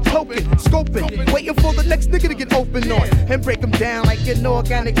open, poking, scoping, waiting for the next nigga to get open on and break them down like an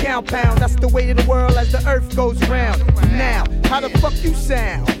organic compound. That's the way of the world as the earth goes round. Now, how the fuck you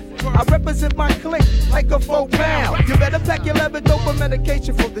sound? I represent my clique like a 4 pound. You better pack your leather dope for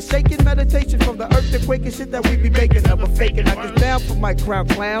medication from the shaking meditation from the earthquake and shit that we be making. Never faking, I get down for my crown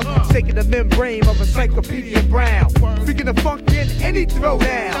clown. Shaking the membrane of Encyclopedia Brown. Freaking the funk in any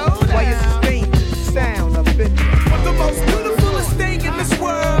throwdown. Why you sustain the sound of it? The most beautifulest thing in this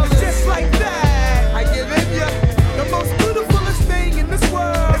world is just like that. I give it ya. The most beautifulest thing in this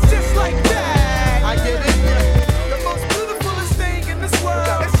world is just like that. I give it ya. The most beautifulest thing in this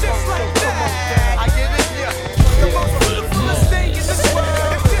world is just like that. I give it ya. The most beautifulest thing in this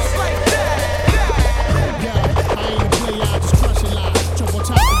world is just like that. I ain't a player, I just crush it live. Jump on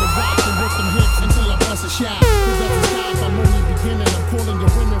top of the rock and rip them hits until I bust a shot. It doesn't stop, I'm only beginning. I'm calling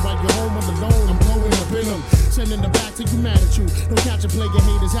your women while you're home on the loan. I'm blowing up in them. Sending them back to you, mad at you. Don't catch a play your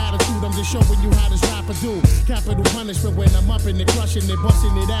haters' attitude. I'm just showing you how this rapper do. Capital punishment when I'm up in it, crushing it,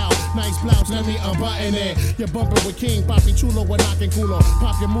 busting it out. Nice blouse, let me unbutton it. You're bumping with King, Papi Chulo, we're knocking culo.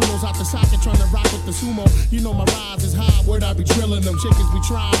 Pop your mulos out the socket, trying to rock with the sumo. You know my rise is high, word I be drilling them. Chickens be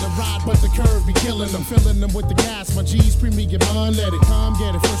trying to ride, but the curve be killing them. Filling them with the gas, my G's premium bun, let it come,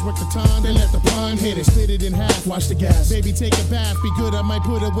 get it. First work the tongue, then let the pun hit it. Split it in half, watch the gas. Baby, take a bath, be good, I might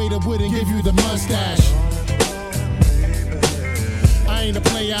put away the wood and give you the mustache. I ain't a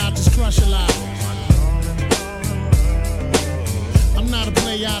player, I just crush a lot. I'm not a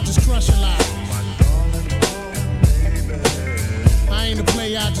player, I just crush a lot. I ain't a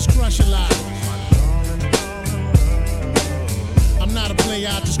player, I just crush a lot. I'm not a player,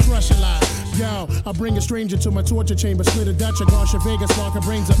 I just crush a lot. Yo, I bring a stranger to my torture chamber, split a Dutch, Garsha Vegas, spark her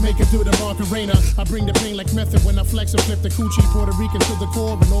brains up, make it through the Macarena. I bring the pain like method when I flex and flip the coochie, Puerto Rican to the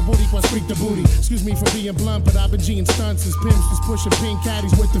core, but no booty can speak the booty. Excuse me for being blunt, but I've been G'ing stunts as pimps, just pushing pink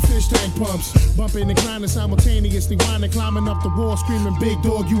caddies with the fish tank pumps, bumping and grinding simultaneously, whining, climbing up the wall, screaming, big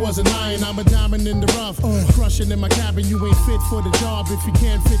dog, you wasn't lying. I'm a diamond in the rough, crushing in my cabin. You ain't fit for the job if you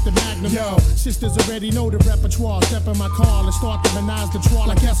can't fit the magnum. Yo, sisters already know the repertoire. Step in my car and start to menage the trois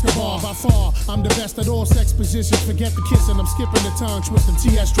like Escobar. By far, I'm the best at all sex positions. Forget the kissing, I'm skipping the tongue, twisting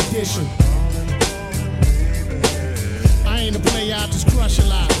TS tradition. I ain't a player, I just crush a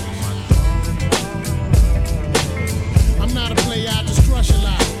lot. I'm not a player, I just crush a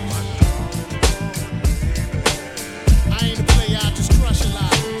lot. I ain't a player, I just crush a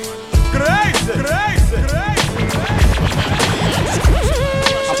lot. Crazy, crazy, crazy.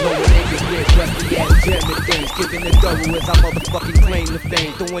 I blow a nigga with rusty ass German things, kicking the double as I motherfucking claim the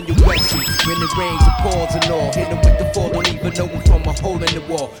fame. Throwing your wetsuit when it rains and pours and all. Hit 'em with the fall, don't even know I'm from a hole in the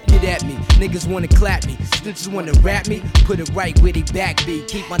wall. Get at me, niggas wanna clap me, snitches wanna rap me. Put it right where they back be.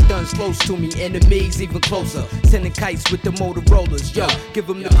 Keep my guns close to me, enemies even closer. Sending kites with the Motorola's. Yo, give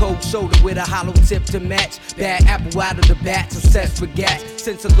 'em the cold shoulder with a hollow tip to match. Bad apple out of the bat, success for gas.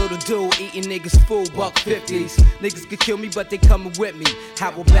 Since a little dude eating niggas full $1.50s. Niggas could kill me, but they coming with me. How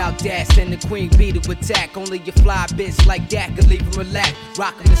about that? Send the queen bee to attack. Only your fly bitch like that could leave him relaxed.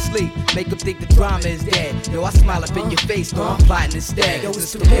 Rock him to sleep, make him think the drama is dead. Yo, I smile up in your face, though I'm plotting instead. Yo,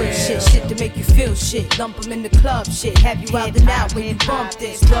 it's the real shit, shit to make you feel shit. Lump 'em in the club shit, have you out and out when you bump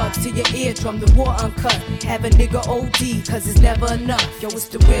this. Drugs to your eardrum, the war uncut. Have a nigga OD, cause it's never enough. Yo, it's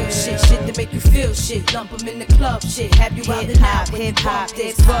the real shit, shit to make you feel shit. Lump 'em in the club shit, have you out and out when you bump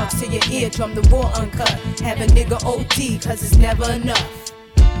this. Drugs to your eardrum, the war uncut. Have a nigga OD, cause it's never enough.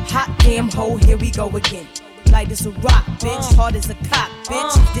 Hot damn hoe, here we go again. Light as a rock, bitch, hard as a cock,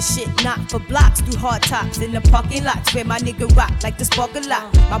 bitch. This shit not for blocks, through hard tops in the parking lots where my nigga rock like the spark a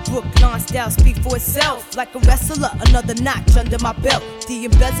lot. My Brooklyn style speak for itself, like a wrestler. Another notch under my belt, the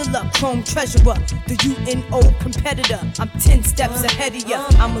embezzler, chrome treasurer, the UNO competitor. I'm 10 steps ahead of ya.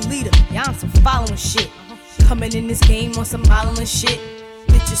 I'm a leader, yeah, I'm some following shit. Coming in this game on some modeling shit.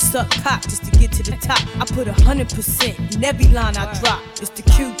 Bitches suck cock just to get to the top. I put 100% in every line I drop. It's the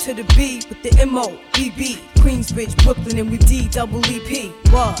Q to the B with the MOBB. Queensbridge, Brooklyn, and we D-double-EP.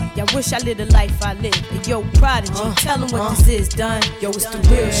 What? Y'all wish I lived a life I lived. And yo, Prodigy, tell them what this is, done. Yo, it's the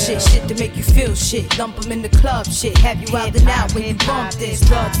real shit, shit to make you feel shit. Lump 'em in the club shit, have you out and out when you bump this.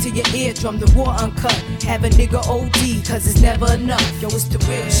 Drugs to your eardrum, the war uncut. Have a nigga OD, cause it's never enough. Yo, it's the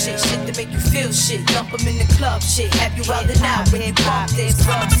real shit, shit to make you feel shit. Lump 'em in the club shit, have you out and out when you bump this.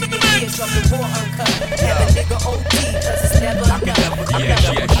 Drugs to your eardrum, the war uncut. Have a nigga OD, cause it's never enough. Yes,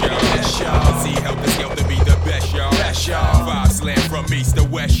 y'all. See how this yo to be the best, y'all. Five slam from east to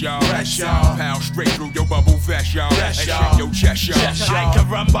west, y'all. Pound straight through your bubble vest, y'all. And shake your chest, y'all. I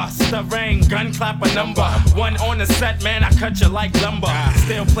caramba, stirring, gun clap a number. One on the set, man, I cut you like lumber.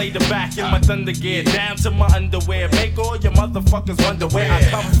 Still play the back in my thunder gear, down to my underwear. Make all your motherfuckers wonder where I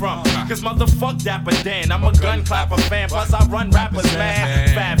come from. Cause motherfuck Dapper Dan, I'm a gun clapper fan. Plus I run rappers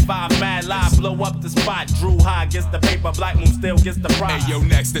mad. Fat Five, mad live, blow up the spot. Drew High gets the paper, Black Moon still gets the prize. Hey yo,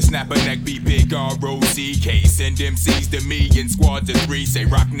 next the snapper neck be big R-O-C-K. Send MCs to me in squads of 3. Say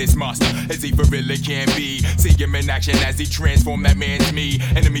rockin' this monster as he for really can be. See him in action as he transform that man's me.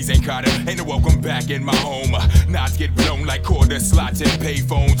 Enemies ain't caught him, ain't no welcome back in my home. Knots get blown like quarter slots and pay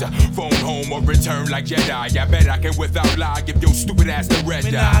phones. Phone home or return like Jedi. I bet I can without lie give your stupid ass the red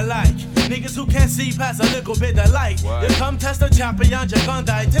Man, eye. I like niggas who can't see past a little bit of light. You come test the champion, you're gonna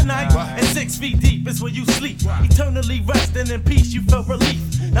die tonight. And 6 feet deep is where you sleep. Eternally resting in peace, you feel relief.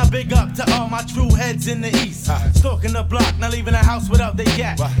 Now big up to all my true heads in the east. Stalking the block, not leaving the house without the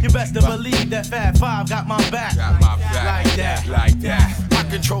yak. You best to believe that Fat Five got my back. Like that, like that. I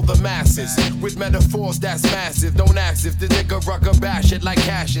control the masses with metaphors that's massive. Don't ask if the nigga rucker bash it like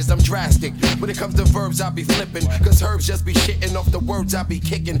Cassius. I'm drastic. When it comes to verbs, I be flipping. Cause herbs just be shitting off the words I be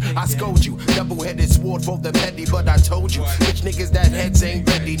kicking. I scold you, double-headed sword for the petty. But I told you, bitch niggas that heads ain't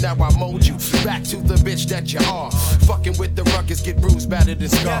ready. Now I mold you back to the bitch that you are. Fucking with the ruckus, get bruised, battered and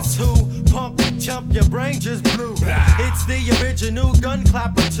scarred. Guess who? Pump, chump, your brain just blew. It's the original gun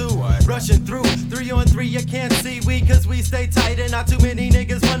clapper too. Rushing through 3 on 3, you can't see we cause we stay tight and not too many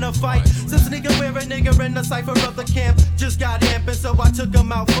niggas wanna fight. Since nigga wear a nigga in the cypher of the camp just got amping, so I took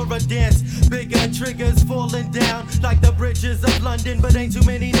him out for a dance. Bigger triggers falling down like the bridges of London, but ain't too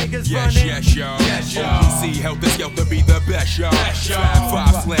many niggas running. Yes, y'all. See how this yo to be the best, y'all.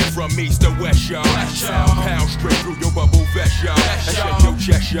 Five slam from east to west, y'all. Pound straight through your bubble vest, y'all. And shake your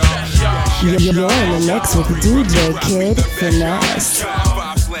chest, y'all. You're in the mix with DJ Kid Finesse.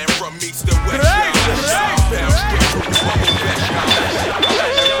 Five slam from east to west.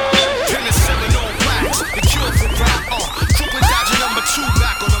 Penicillin on wax, the cure for rap. Crooklyn Dodger #2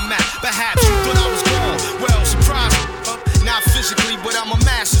 back on the map. Perhaps you thought I was gone. Well, surprise, not physically, but I'm a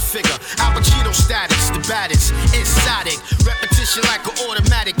massive figure. Al Pacino status, the baddest, exotic. Repetition like an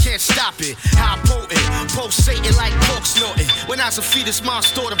automatic, can't stop it. How potent, pulsating like pork snorting. When I was a fetus, mom's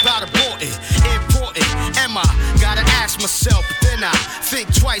thought about aborting. Important, am I? Gotta ask myself, but then I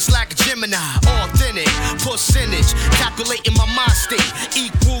think twice like a Gemini. Authentic, percentage, calculating my mind state.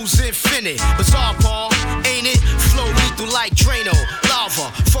 Equals infinite. Bizarre, Paul, ain't it? Flow lethal like Drano.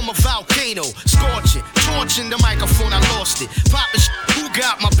 Lava from a volcano. Scorching, torching the microphone, I lost it. Poppin' who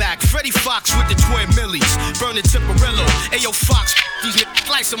got my back? Freddie Fox with the twin millies. Burning Tipperillo. Ayo, Fox, these niggas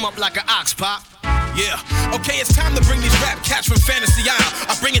slice them up like an ox, pop. Yeah, okay, it's time to bring these rap cats from Fantasy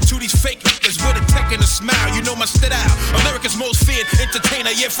Isle. I bring it to these fake niggas with a tech and a smile. You know my style. America's most feared entertainer.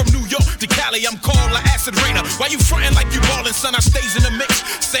 Yeah, from New York to Cali, I'm called an acid rainer. Why you frontin' like you ballin', son? I stays in the mix.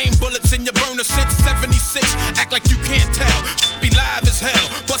 Same bullets in your burner since 76. Act like you can't tell. Be live as hell.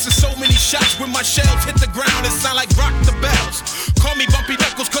 Bustin' so many shots when my shells hit the ground. It sound like rock the bells. Call me Bumpy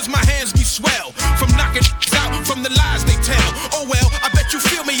Knuckles cause my hands be swell. From knocking out from the lies they tell. Oh well, I bet you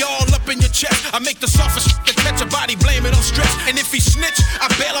feel me all up in your chest. I make the softest to catch a body, blame it on stress. And if he snitch, I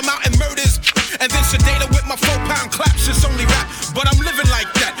bail him out and murder his. And then sedate with my 4-pound claps. It's only rap, but I'm living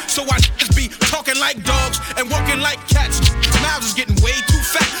like that. So I just be talking like dogs and walking like cats. Mouths is getting way too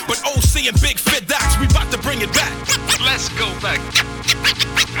fat, but OC and Big Fit Docs, we about to bring it back. Let's go back.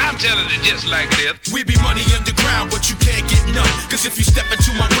 I'm telling it just like this. We be money underground, but you can't get none. Cause if you step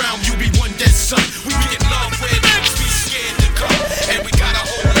into my realm, you be one dead son. We get love where niggas be scared to come. And we got a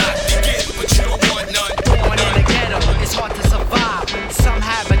whole lot to give, but you don't want none. Born in the ghetto, it's hard to survive. Some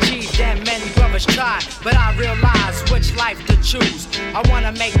have achieved and many brothers try. But I realize which life to choose. I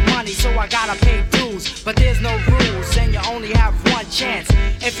wanna make money, so I gotta pay dues. But there's no rules, and you only have one chance.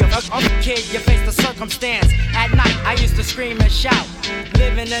 If you're a kid, you face the circumstance. At night, I used to scream and shout.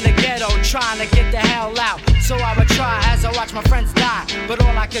 Living in the ghetto, trying to get the hell out. So I would try as I watch my friends die. But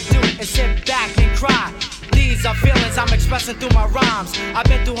all I could do is sit back and cry. These are feelings I'm expressing through my rhymes. I've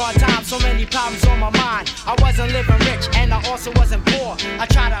been through hard times, so many problems on my mind. I wasn't living rich, and I also wasn't poor. I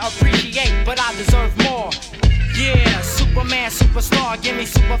try to appreciate, but I deserve more. Yeah, Superman, superstar, give me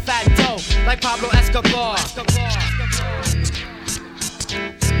super fat dough, like Pablo Escobar.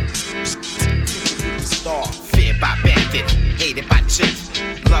 Star, feared by bandits, hated by chicks,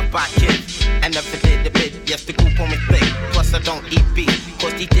 loved by kids, and never did a bit. Yes, the group on me thick. Plus I don't eat beef,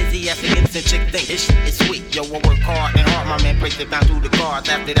 cause these dizzy ass niggas and chick think this shit is sweet. Yo, I work hard and hard, my man breaks it down through the cards.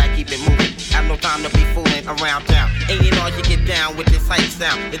 After that, keep it moving. Have no time to be fooling around town. Ain't it all you get down with this hype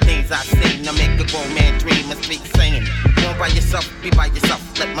sound? The things I seen, I make a grown man dream and speak saying. Born by yourself, be by yourself.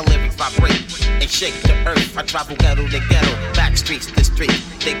 Let my lyrics vibrate and shake the earth. I travel ghetto to ghetto, back streets to street.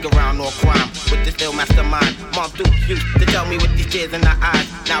 Think around all crime with this ill mastermind. Mom Duke used to tell me with these tears in her eyes.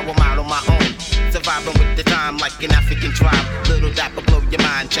 Now I'm out on my own, surviving with the time like an African tribe. Little dapper blow your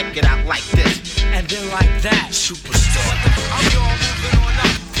mind, check it out like this. And then like that, superstar. I'm your moving on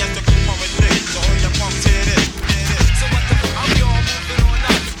up. Yes, the group on with this, so hold your pump to this. So what the I'm your moving on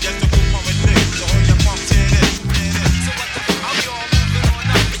up. Yes, the group on with this, so hold your pump to this. So what the I'm your moving on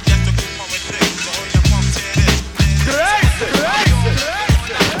up. Yes, the group on with this, so hold your pump to this. Crazy, crazy.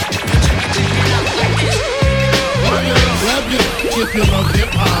 Rub it if you love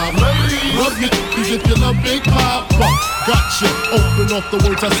hip hop. Rub it if you love Big Papa. Gotcha. Open off the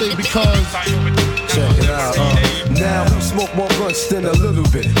words I say because. Check it out. Now we smoke more blunts than a little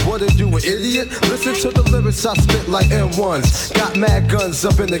bit. What are you, an idiot? Listen to the lyrics I spit like M1s. Got mad guns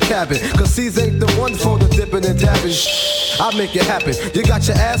up in the cabin. Cause these ain't the one for the dipping and dabbing. I make it happen. You got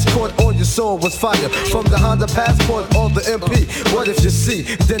your ass caught on your soul was fire. From the Honda Passport or the MP. What if you see?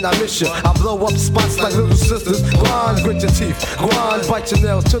 Then I miss you. I blow up spots like little sisters. Grind, grit your teeth. Grind, bite your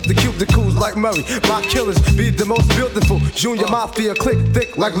nails. Took the cuticles like Murray. My killers be the most beautiful. Junior Mafia click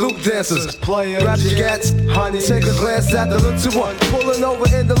thick like Luke dancers. Grab your gats, honey. Take a glance at the little one. Pulling over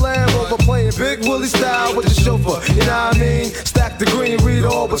in the Land Rover. Playing Big Willie style with the chauffeur. You know what I mean? Stack the green, read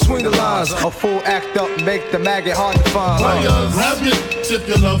all between the lines. A full act up, make the maggot hard to find. Players, rap it if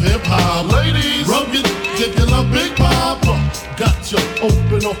you love hip hop. Ladies, rub it if you love Big Papa. Gotcha.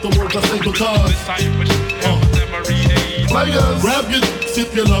 Open off the words I say because. Players, rap it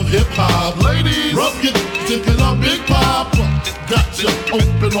if you love hip hop. Ladies, rub it if you love Big Papa. Gotcha.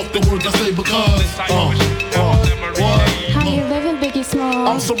 Open off the words I say because. How you living, Biggie Biggie Small.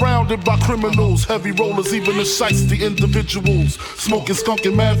 I'm surrounded by criminals, heavy rollers, even the shiesty individuals. Smoking skunk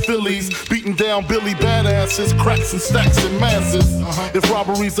and mad Phillies, beating down Billy badasses, cracks and stacks in masses. If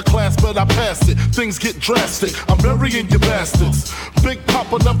robbery's a class, but I pass it, things get drastic. I'm burying you bastards. Big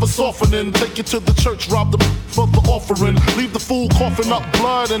Papa never softening. Take you to the church, rob the for the offering. Leave the fool coughing up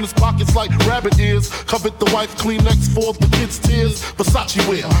blood in his pockets like rabbit ears. Covet the wife Kleenex for the kids' tears. Versace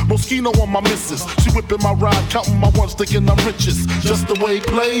wear, Moschino on my missus. She whipping my ride, counting my ones, thinking I'm richest. Just the way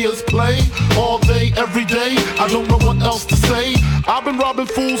players play, all day, every day. I don't know what else to say. I've been robbing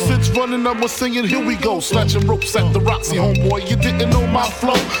fools since running up was singing, here we go. Snatching ropes at the Roxy, homeboy, you didn't know my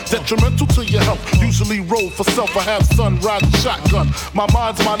flow. Detrimental to your health, usually roll for self. I have son riding shotgun. My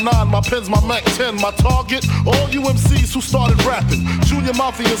mind's my 9, my pen's my Mac 10. My target, all you MCs who started rapping. Junior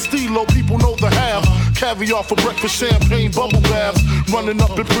Mafia and Stilo, people know the half. Caviar for breakfast, champagne, bubble baths. Running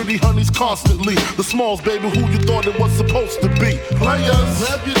up in pretty honeys constantly. The Smalls, baby, who you thought it was supposed to be. Players,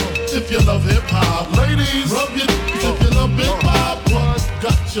 rap it if you love hip hop. Ladies, rub it if you love big pop. What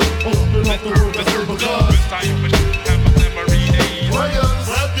got you open up the world that's because. Players,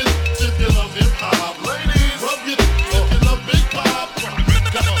 rap it if you love hip hop. Ladies, rub it if you love big pop.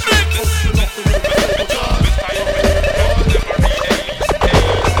 Got you open up the world that's because.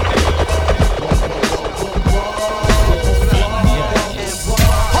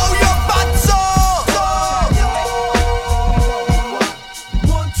 Hold your butts up.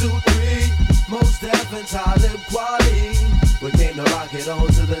 1, 2, 3, most definitely talib quality. We came to rock it on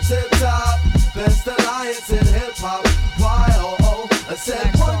to the tip top. Best alliance in hip hop. Y-O-O. I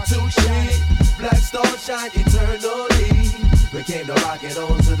said 1, 2, 3. Black star shine eternally. We came to rock it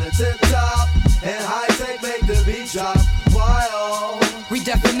on to the tip top. And high tech make the beat drop. Y-O.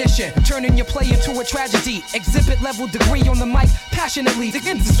 Redefinition, turning your play into a tragedy. Exhibit level degree on the mic, passionately. The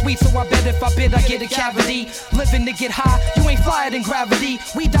ends are sweet, so I bet if I bid, I get a cavity. Living to get high, you ain't flyer than gravity.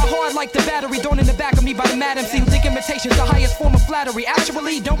 We die hard like the battery, thrown in the back of me by the mad MC who think imitation's the highest form of flattery.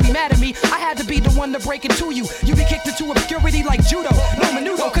 Actually, don't be mad at me, I had to be the one to break it to you. You be kicked into obscurity like judo, no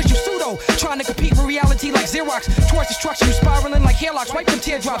menudo, cause you pseudo. Trying to compete with reality like Xerox. Towards destruction, you spiraling like hairlocks, wipe them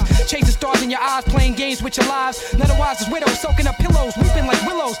teardrops. Chasing stars in your eyes, playing games with your lives. None otherwise is widows, soaking up pillows, weeping like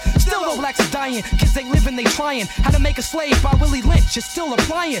willows. Still though blacks is dying, kids ain't living, they trying. How to Make a Slave by Willie Lynch is still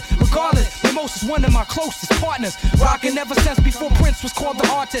applying. Regardless, Mimosa's one of my closest partners. Rockin' ever since before Prince was called the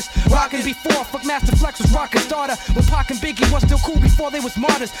artist. Rockin' before Fuck Master Flex was rockin' starter. When Pac and Biggie was still cool before they was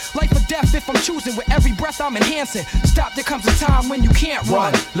martyrs. Life or death if I'm choosing, with every breath I'm enhancing. Stop, there comes a time when you can't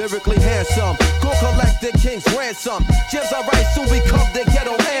run. Lyrically handsome, go collect the king's ransom. Gems I write soon become the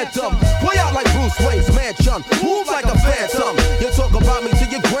ghetto anthem. Play out like Bruce Wayne's mansion, move like a phantom. You talk about me to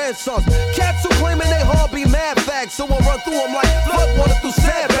your grandsons. Cats who claiming they hard be mad fags, so I run through them like floodwater through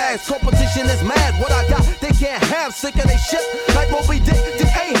sandbags. Competition is mad, what I got they can't have. Sick of they shit like Moby Dick did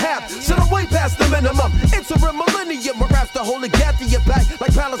Ahab. So I'm way past the minimum. Interim millennium, my raps to hold a gap to your back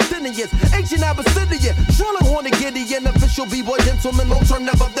like Palestinians. Ancient Abyssinian, strolling horny Gideon, official b-boy gentleman, long term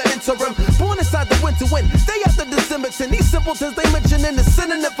never the interim. Born inside the winter wind, they after the Simmons. These simpletons they mentioning the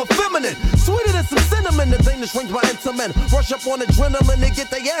synonym for feminine. Sweeter than some cinnamon, the Danish range by intermen. Rush up on adrenaline, they get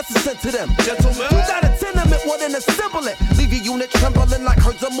their asses sent to them. Gentlemen, you got a tenement, one and assemble it. Leave your unit trembling like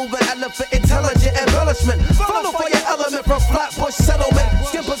herds of moving elephant. Intelligent embellishment, follow for your element from Flatbush settlement.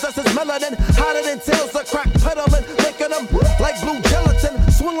 Skin possesses melanin, hotter than tails of crack peddling. Licking them like blue gelatin,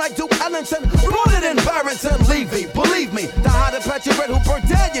 swing like Duke Ellington. Brought it in Barrington, Levy, believe me. The hot Apache Red who burnt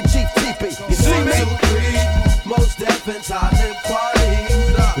down your chief teepee. You see me? 1, 2, 3, most definitely talib quality.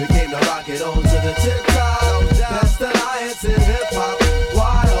 We came to rock it on to the tip top. Best alliance in hip hop.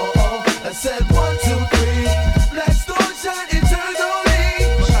 Y-O-O. I said 1, 2, 3. Black star shine eternally.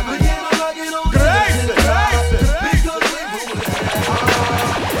 We came to rock it on to the tip top. Because we rule it.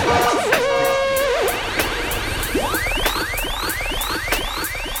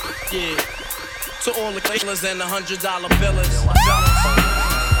 Yeah. To all the killers and the $100 billers.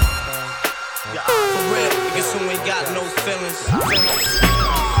 For real, niggas who ain't got no feelings.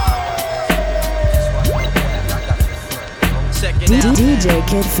 DJ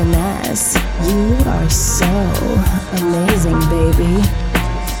Kid Finesse, you are so amazing, baby.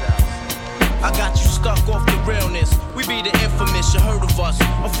 I got you stuck off the realness. We be the infamous, you heard of us.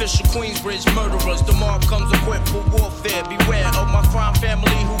 Official Queensbridge murderers. The mob comes equipped for warfare. Beware of my crime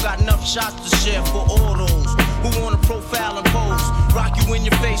family who got enough shots to share for all those who wanna profile and pose. Rock you in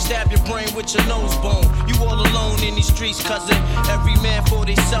your face, stab your brain with your nose bone. You all alone in these streets, cousin. Every man for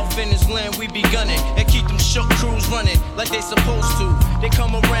theyself in his land, we be gunning. And keep them shook crews running like they supposed to. They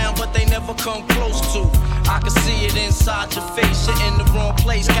come around, but they never come close to. I can see it inside your face. You're in the wrong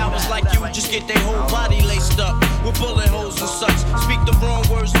place. Cowards like you just get their whole body laced up with bullet holes and such. Speak the wrong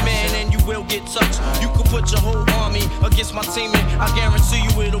words, man, and you will get touched. You could put your whole army against my team, and I guarantee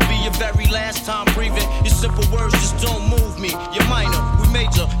you it'll be your very last time breathing. Your simple words just don't move me. You're minor, we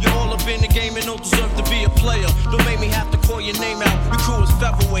major. You're all up in the game and don't deserve to be a player. Don't make me have to call your name out. Your crew is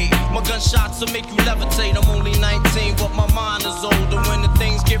featherweight. My gunshots will make you levitate. I'm only 19, but my mind is older. When the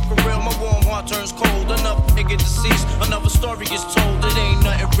things get for real, my warm heart turns cold. Another nigga deceased, another story gets told. It ain't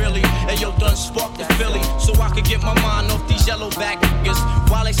nothing really. And yo, done sparked the Philly, so I could get my mind off these yellow back niggas.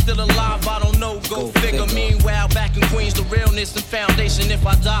 While they still alive, I don't know. Go figure. Meanwhile, back in Queens, the realness and foundation. If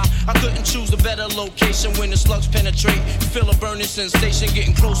I die, I couldn't choose a better location. When the slugs penetrate, you feel a burning sensation,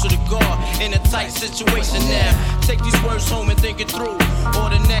 getting closer to God in a tight situation. Now, take these words home and think it through. Or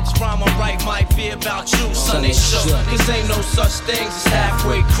the next rhyme I write might be about you. Son, they shook. Cause ain't no such things as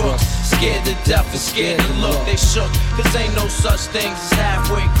halfway crooks. Scared to death and scared to look. They shook. Cause ain't no such things as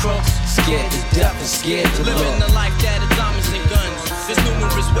halfway crooks. Scared to death and scared to look. Living the life that is diamonds and guns. There's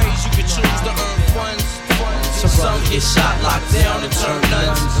numerous ways you can choose to earn funds. Some get shot, locked down, and turn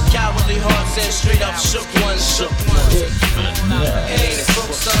nuns. Cowardly hearts and straight up shook ones. Shook ones. Ain't a crook,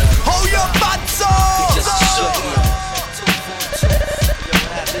 son. Hold your butts up! Just shook one.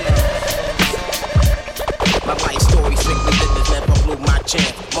 My life story strictly business never blew my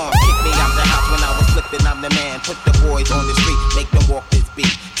chance. Mom kicked me out the house when I was flipping, I'm the man. Put the boys on the street, make them walk this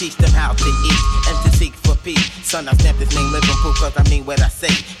beat. Teach them how to eat and to seek for peace. Son, I stamp this name living proof cause I mean what I say.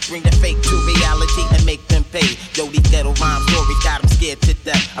 Bring the fake to reality and make them pay. Yo, these ghetto rhyme stories got them scared to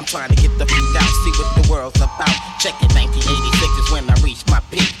death. I'm trying to get the fuck out, see what the world's about. Check it, 1986 is when I reach my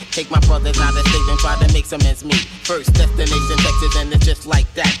peak. Take my brothers out of state and try to make some ends meet. First destination Texas and it's just like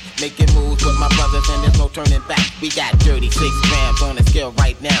that. Making moves with my brothers and there's no turning back. We got 36 grams on the scale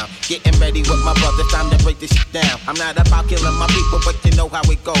right now. Getting ready with my brothers, time to break this shit down. I'm not about killing my people, but you know how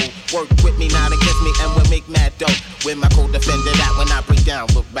it go. Work with me, not against me, and we'll make mad dough. With my co-defender that when I break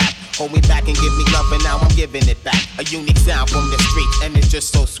down with rap. Hold me back and give me love, and now I'm giving it back. A unique sound from the streets, and it's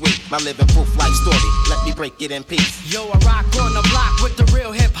just so sweet. My living proof life story, let me break it in peace. Yo, I rock on the block with the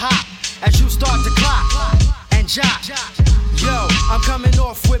real hip-hop. As you start to clock and jock. Yo, I'm coming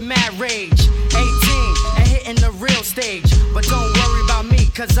off with mad rage. 18 and hitting the real stage. But don't worry about me,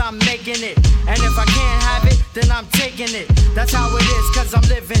 cause I'm making it. And if I can't have it, then I'm taking it. That's how it is, cause I'm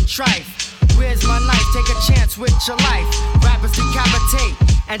living trife. Where's my knife? Take a chance with your life. Rappers decapitate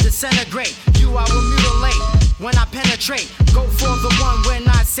and disintegrate. You I will mutilate when I penetrate. Go for the one when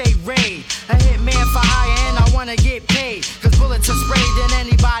I say raid. A hitman for hire and I wanna get paid. Cause bullets are sprayed and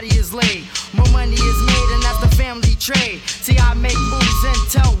anybody is laid. More money is made and that's the family trade. See, I make moves and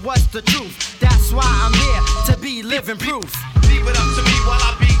tell what's the truth. That's why I'm here to be living proof. Leave it up to me while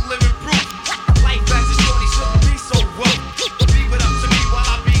I be living proof. Life as a shorty shouldn't be so rough. Leave it up to me while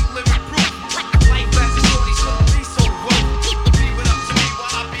I be living proof. Life as a shorty shouldn't be so rough. Leave it up to me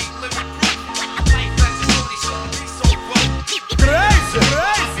while I be living proof. Life as a shorty shouldn't be so rough. Crazy.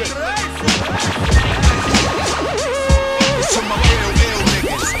 To my real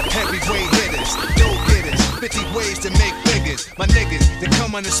niggas, heavyweight hitters, dope getters, 50 ways to make figures. My niggas, they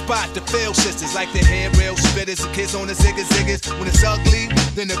come on the spot to fail sisters like the handrail spitters, the kids on the ziggas. When it's ugly,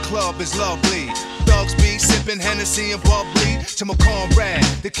 then the club is lovely. Thugs be sipping Hennessy and bubbly. To my comrade,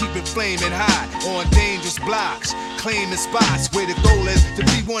 they keep it flaming hot on dangerous blocks, claiming spots where the goal is to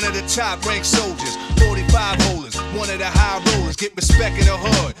be one of the top ranked soldiers. 45 holders, one of the high rollers. Get respect in the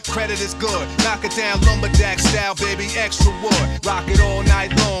hood, credit is good. Knock it down lumberjack style, baby, extra wood. Rock it all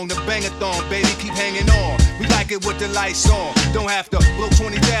night long, the bang-a-thon, baby, keep hanging on. We like it with the lights on. Don't have to blow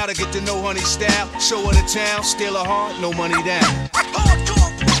 20 down to get to know honey style. Show her the town, steal her heart, no money down.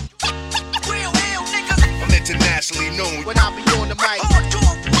 I'm internationally known when I be on the mic.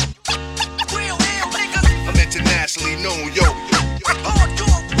 I'm internationally known, yo.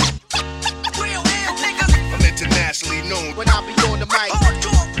 I'm internationally known when I be on the mic.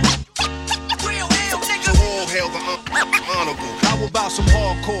 So all hail the honorable. How about some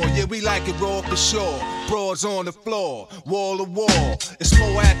hardcore? Yeah, we like it raw for sure. Broads on the floor, wall to wall. It's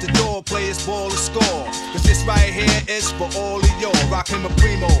more at the door, players ball to score. Cause this right here is for all of y'all. Rockin' my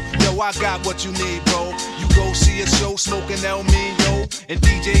primo, yo, I got what you need, bro. You go see a show, smoking El Mino, and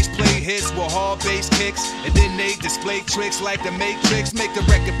DJs play hits with hard bass kicks, and then they display tricks like the Matrix. Make the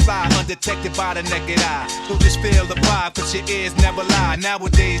record fly, undetected by the naked eye. Don't just feel the vibe, cause your ears never lie.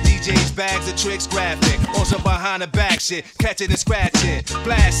 Nowadays, DJs bags of tricks graphic, on some behind the back shit, catch it and scratch it,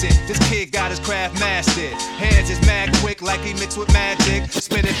 blast it. This kid got his craft mastered. Hands is mad quick like he mixed with magic.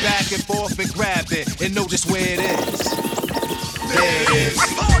 Spin it back and forth and grab it, and know just where it is. There it is.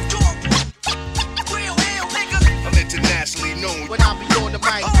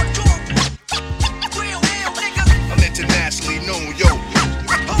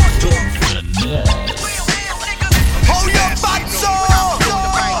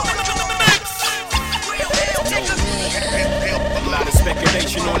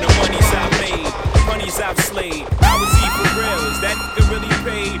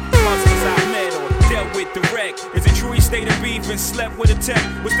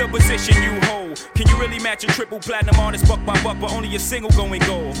 architect, what's the position you hold? Can you really match a triple platinum artist buck by buck, but only a single going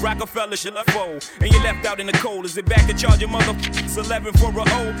gold? Rockefeller should left fold, and you left out in the cold. Is it back to charge your motherfuckers 11 for a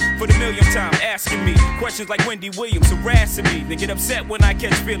O? For the millionth time, asking me questions like Wendy Williams harassing me. They get upset when I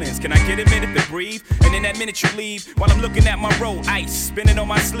catch feelings. Can I get a minute to breathe? And in that minute you leave, while I'm looking at my roll, ice spinning on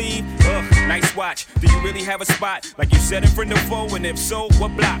my sleeve. Ugh, nice watch. Do you really have a spot like you said in front of foe? And if so,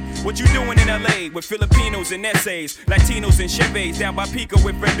 what block? What you doing in LA with Filipinos and essays, Latinos and Chevys down by Pico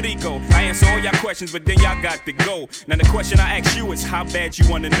with Federico? I answer all y'all questions, but then y'all got to go. Now the question I ask you is how bad you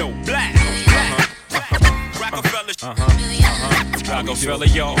wanna know. Black. Rockefeller. Rockefeller,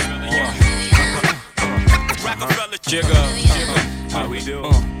 y'all. Rockefeller, Jigga. How we do?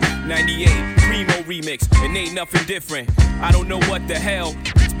 98, Primo remix, and ain't nothing different. I don't know what the hell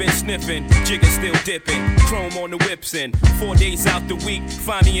it's been sniffing. Jigga still dipping, chrome on the whips and 4 days out the week,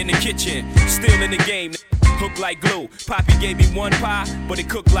 find me in the kitchen, still in the game. Hook like glue. Poppy gave me one pie, but it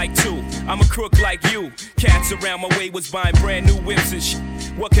cooked like two. I'm a crook like you. Cats around my way was buying brand new whips and shit.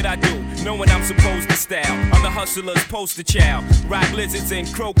 What could I do, knowing I'm supposed to style? I'm the hustler's poster child. Ride blizzards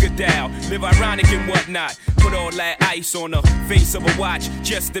and crocodile. Live ironic and whatnot. Put all that ice on the face of a watch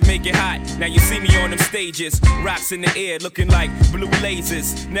just to make it hot. Now you see me on them stages. Rocks in the air looking like blue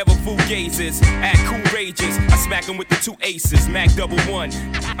lasers. Never fool gazes. Act cool rages. I smack them with the 2 aces. Mac double one.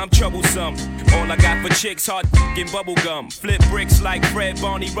 I'm troublesome. All I got for chicks, hard f***ing bubblegum. Flip bricks like Fred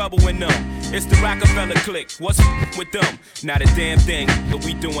Barney Rubble in them. It's the Rockefeller clique. What's with them? Not a damn thing, but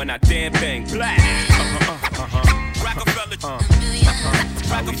we doing our damn thing. Black. Rockefeller.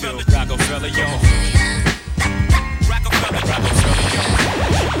 Rockefeller. Rockefeller, yo. Rockefeller.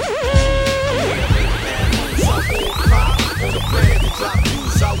 On the plan to drop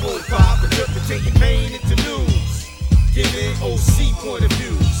news, I won't pop. Interpreting pain into news. Giving OC point of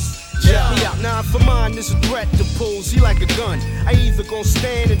views. Yeah, now for mine, there's a threat to pose. He like a gun. I either gon'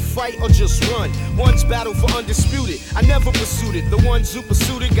 stand and fight or just run. One's battle for undisputed. I never pursued it. The ones who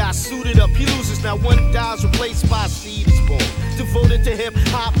pursued it got suited up. He loses. Now one dies, replaced by seed is born. Devoted to hip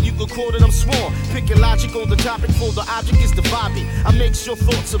hop, you can quote it, I'm sworn. Picking logic on the topic, for the object is the vibing. I make sure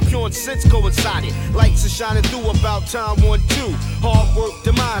thoughts of pure and sense coincided. Lights are shining through about time 1, 2. Hard work,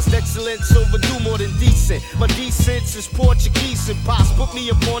 demise, excellence overdue, more than decent. My decence is Portuguese and pops put me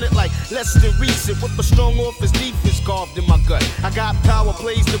upon it like less than recent. With a strong office defense carved in my gut. I got power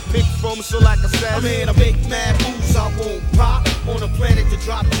plays to pick from, so like I said, I'm here to make mad moves, I won't pop. On a planet to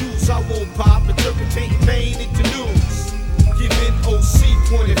drop juice, I won't pop. Interpreting pain into news. Giving OC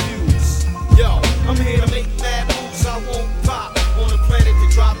point of views. Yo, I'm here to make mad moves, I won't pop. On a planet to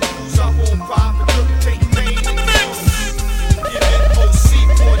drop news, I won't pop. Interpreting pain into news. Giving OC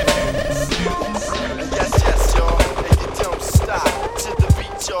point of views. Yes, yes, y'all, and you don't stop. To the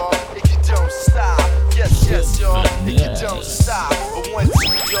beat, y'all, and you don't stop. Yes, yes, y'all, and you don't stop. A 1, 2,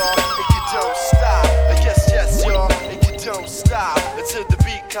 y'all, and you don't stop. Yes, yes, y'all, and you don't stop. Until the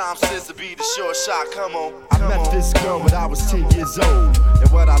beat comes, says to be the short shot. Come on. I met this girl when I was 10 years old.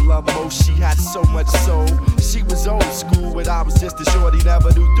 And what I love most, she had so much soul. She was old school, but I was just a shorty.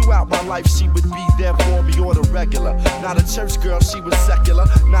 Never knew throughout my life she would be there for me on a regular. Not a church girl, she was secular.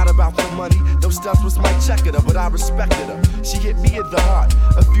 Not about the money, those stuff was my checker, but I respected her. She hit me in the heart.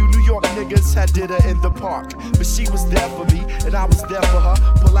 A few New York niggas had did her in the park. But she was there for me, and I was there for her.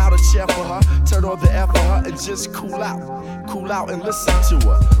 Pull out a chair for her, turn on the air for her, and just cool out. Cool out and listen to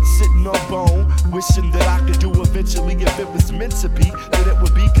her. Sitting on bone, wishing that I could do eventually. If it was meant to be, then it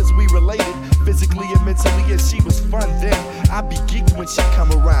would be, cause we related physically and mentally, and she was fun then. I'd be geeked when she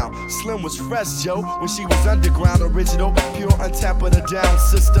come around. Slim was fresh, Joe, when she was underground, original, pure, untapped her down,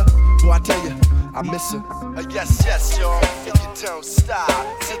 sister. Boy, I tell you, I miss her. Yes, yes, y'all, and you don't stop.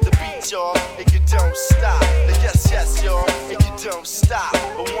 To the beat, y'all, and you don't stop. Yes, yes, y'all, and you don't stop.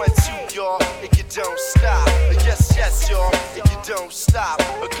 A 1, 2, y'all, and you don't stop. Yes, yes, y'all, and you don't stop.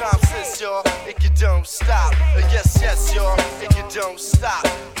 A confidence, y'all, and you don't stop. Yes, yes, y'all, and you don't stop.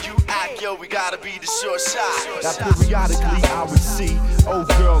 You act, yo, we gotta be the short shot. Now periodically I would see old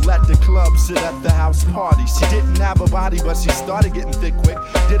girl at the club, sit at the house party. She didn't have a body, but she started getting thick quick.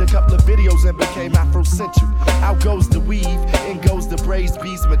 Did a couple of videos and became Afrocentric. Out goes the weave, in goes the braids,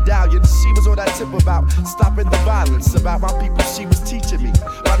 beads, medallions. She was on that tip about stopping the violence. About my people she was teaching me,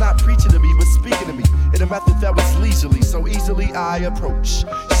 by not preaching to me, but speaking to me in a method that was leisurely. so easily I approach.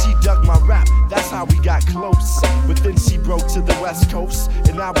 She dug my rap, that's how we got close. But then she broke to the West Coast,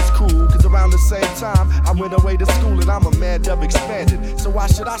 and I was cool, cause around the same time I went away to school, and I'm a man dub expanded. So why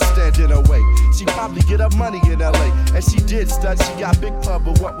should I stand in her way? She probably get her money in LA, and she did stud, she got big pub,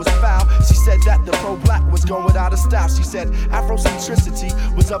 but what was foul? She said that the pro-black was going out of style. She said Afrocentricity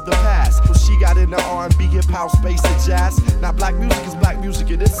was of the past. So she got into R&B, hip-hop, space, and jazz. Now black music is black music,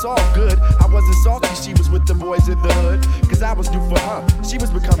 and it's all good. I wasn't salty, she was with the boys in the hood, cause I was new for her. She was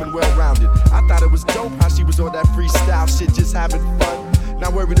becoming well-rounded. I thought it was dope how she was on that freestyle shit, just having fun.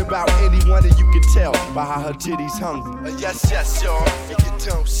 Not worried about anyone, and you can tell by how her titties hung. Yes, yes, y'all, and you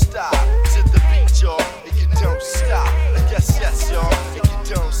don't stop. To the beat, y'all, and you don't stop. Yes, yes, y'all, and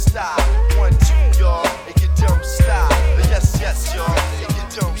you don't stop. 1, 2, y'all, and you don't stop. Yes, yes, y'all, and you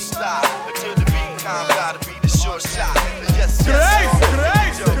don't stop. Until the beat time, gotta be the short shot. Yes, yes, y'all,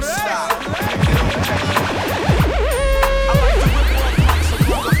 and you don't stop. I like to rip off mics and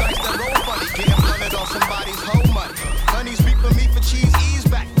roll the dice that roll funny. Getting blunted on somebody's whole money. Money's beeping me for cheese, ease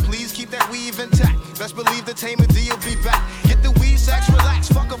back. Please keep that weave intact. Best believe the Tamer D will be back. Get the weed sacks, relax.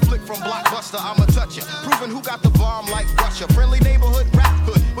 Fuck a flick from Blockbuster, I'ma touch ya. Proving who got the bomb like Russia. Friendly neighborhood rap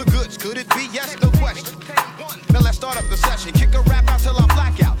hood with goods. Could it be? Yes, no question. Now let's start up the session. Kick a rap out till I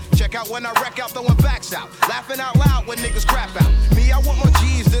black out. Check out when I wreck out, throwing backs out. Laughing out loud when niggas crap out. Me, I want more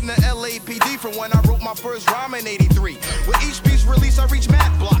G's than the LAPD from when I wrote my first rhyme in 83. With each piece release, I reach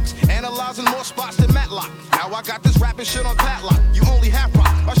mad blocks. Analyzing more spots than Matlock. Now I got this rapping shit on padlock. You only half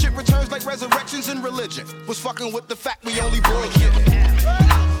rock. My shit returns like resurrections in religion. Was fucking with the fact we only bullshit.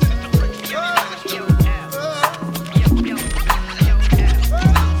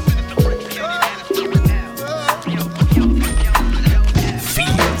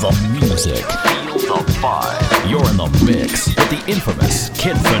 The music. Feel the vibe. You're in the mix with the infamous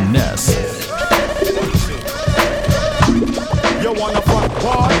Kid Finesse. Yo, on the front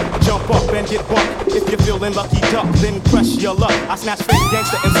bar, jump up and get bucked. If you're feeling lucky duck, then press your luck. I snatch fake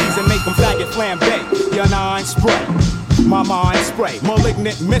gangster MCs and make them faggot flambe. Your 9 spray. My mind spray,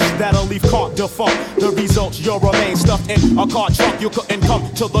 malignant mist that'll leave caught defunct. The results, you'll remain stuffed in a car trunk. You couldn't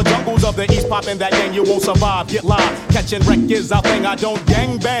come to the jungles of the east, popping that gang, you won't survive. Get live, catching wreck is our thing. I don't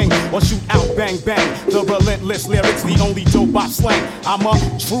gang bang or shoot out bang bang. The relentless lyrics, the only dope I slang. I'm a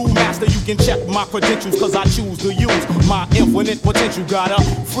true master, you can check my credentials, cause I choose to use my infinite potential. Got a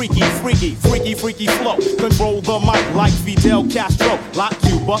freaky flow. Control the mic like Fidel Castro, like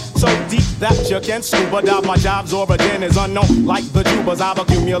Cuba, so deep that you can scuba dive. My job's origin is unknown, like the tubers I've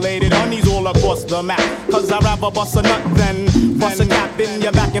accumulated honeys all across the map. Cause I'd rather bust a nut than bust a cap in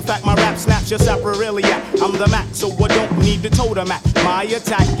your back. In fact, my rap snaps your sapriliac. I'm the Mac, so I don't need the totem act. My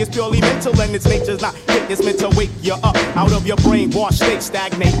attack is purely mental and its nature's not hit. It's meant to wake you up out of your brainwash state,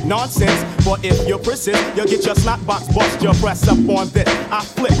 stagnate nonsense. But if you persist, you'll get your snot box bust. Your press up on this. I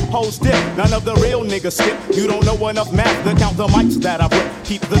flip, hoes dip, none of the real niggas skip. You don't know enough math to count the mics that I rip.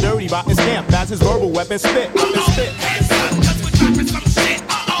 Keep the dirty rotten scamp as his verbal weapon spit.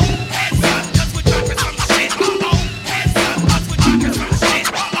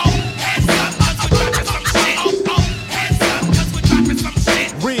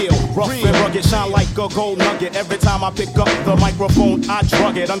 Shine like a gold nugget. Every time I pick up the microphone, I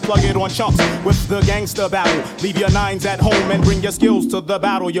drug it, unplug it on chunks with the gangster battle. Leave your 9s at home and bring your skills to the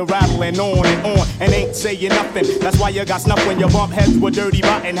battle. You're rattling on and ain't saying nothing. That's why you got snuff when you bump heads with Dirty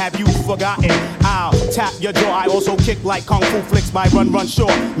Rotten. Have you forgotten? I'll tap your jaw. I also kick like Kung Fu flicks by Run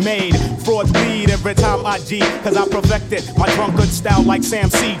Short. Made frauds bleed every time I G, cause I perfected my drunkard style like Sam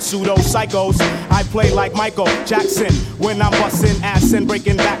Seed. Pseudo psychos, I play like Michael Jackson when I'm busting ass and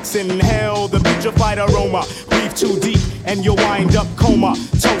breaking backs in hell. The putrefied aroma, breathe too deep and you'll wind up coma.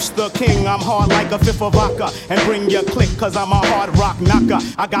 Toast the king, I'm hard like a fifth of vodka. And bring your click, cause I'm a hard rock knocker.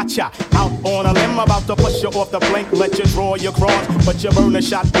 I got ya out on a limb, about to push you off the plank. Let you draw your cross, but you burn a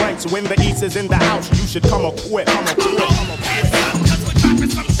shot blanks. When the East is in the house, you should come equipped.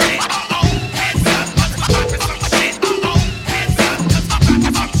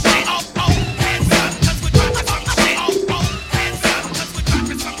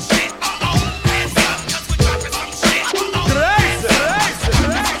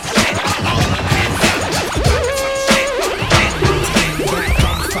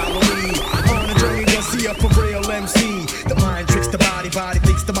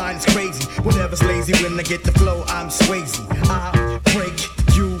 When I get the flow, I'm Swayze. I'll break,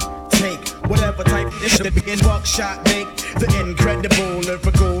 you take whatever type is the begin buckshot make the incredible,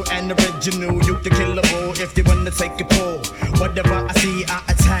 lyrical and original. You the killable if you wanna take a pull. Whatever I see, I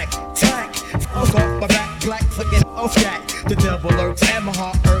attack. Off my back, black flicking off that. The devil lurks and my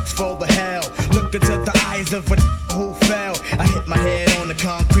heart irks for the hell. Look into the eyes of a who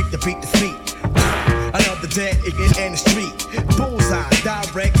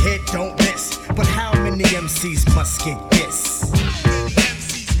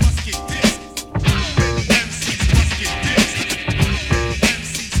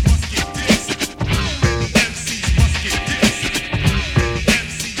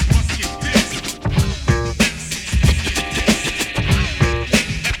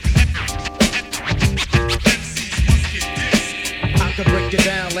break it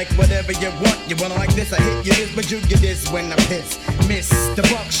down like whatever you want. You want it like this, I hit you this, but you get this when I piss. Miss the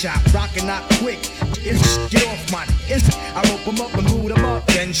buckshot, rockin' out quick. Get off my I rope 'em up and boot 'em up,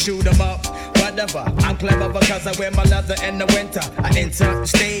 then shoot 'em up. Whatever, I'm clever because I wear my leather in the winter. I enter the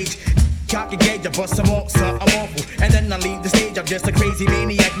stage, cock and gauge, I bust some more, so I'm awful. And then I leave the stage, I'm just a crazy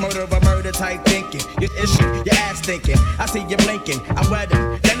maniac, murder type thinking. Your issue, your ass thinking. I see you blinking, I wet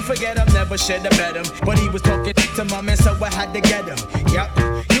him. Then forget him, never should have met him. But he was talking to my man, so I had to get him. Yup,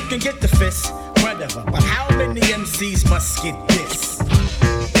 you can get the fist, whatever. But how many MCs must get this?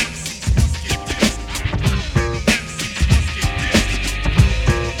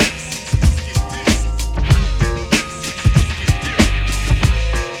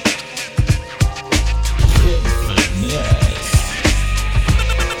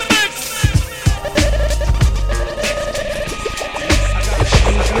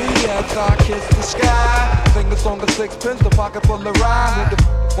 I kiss the sky, sing a song of sixpence, the pocket full of rhyme. With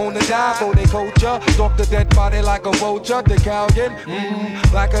the on the dime for they culture, stalk the dead body like a vulture. The Calgon,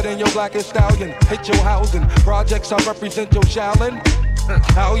 blacker than your blackest stallion. Hit your housing, projects I represent your Shaolin.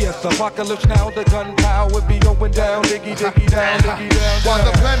 Oh yes, apocalypse now, the gunpowder be going down, diggy diggy down, diggy down. While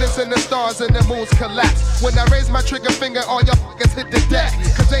the planets and the stars and the moons collapse. When I raise my trigger finger, all your fuckers hit the deck.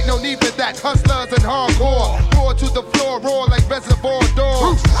 Cause ain't no need for that, hustlers and hardcore. Roar to the floor, roar like reservoir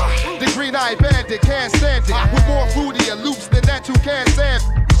dogs. The green-eyed bandit can't stand it. With more fruitier loops than that you can't stand.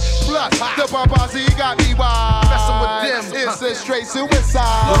 Plus, the Barbazi got me wild. Messing with them, it's a straight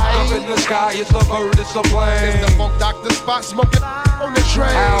suicide. Look up in the sky, it's a bird, it's a plane. It's the Funk Doctor Spot smoking on the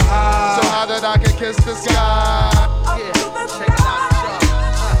train. So how that I can kiss the sky? Yeah, check it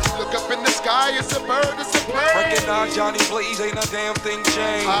out. Look up in the sky, it's a bird, it's a plane. Recognize Johnny Blaze, ain't a damn thing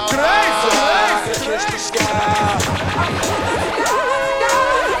changed. I can kiss the sky.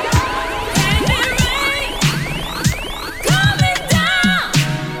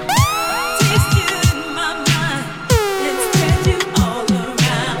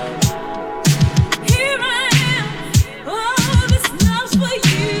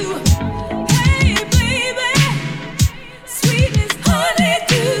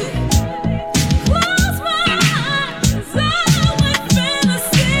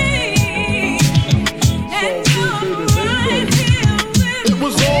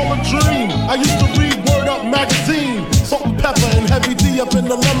 I used to read Word Up magazine, Salt and Pepper and Heavy D up in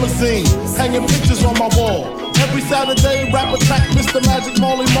the limousine, hanging pictures on my wall. Every Saturday, rap attack Mr. Magic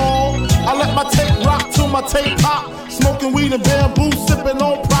Molly Mall. I let my tape rock till my tape pop, smoking weed and bamboo, sipping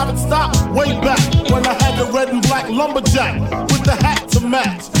on private stock. Way back when I had the red and black lumberjack with the hat to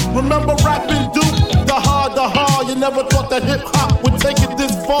match. Remember rapping Duke? The hard, you never thought that hip hop would take it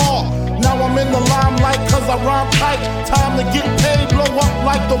this far. Now I'm in the limelight cause I rhyme tight. Time to get paid, blow up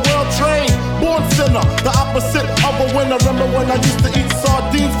like the world trade. Born sinner, the opposite of a winner. Remember when I used to eat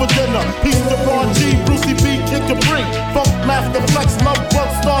sardines for dinner? Peace to Ron G, Brucey B, Kid Capri, Funk Master Flex, Love Bug,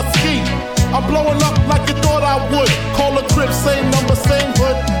 Star Ski. I'm blowing up like you thought I would. Call a crib, same number, same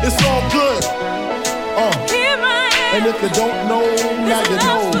hood. It's all good. And if you don't know, now you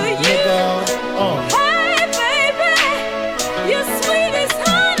know, nigga. Hey baby, you're sweet as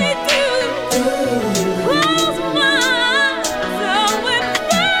honeydew. Close my eyes, I'm with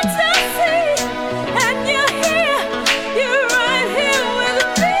fantasy, and you're here, you're right here with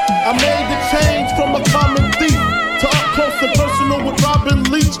me. I made the change from a common thief to up close and personal with Robin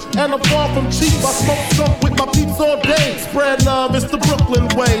Leach, and I'm far from cheap. I smoke skunk with my peeps all day. Spread love, it's the Brooklyn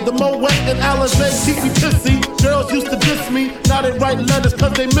way. The Moet and Alizé keep me pissy. Girls used to diss me, now they write letters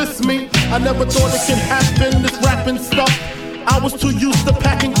cause they miss me. I never thought it could happen, this rapping stuff. I was too used to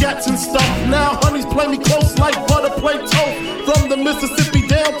packing gats and stuff. Now honeys play me close like butter play toast. From the Mississippi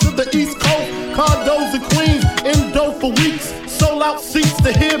down to the East Coast. Condos in Queens, indo for weeks. Sold out seats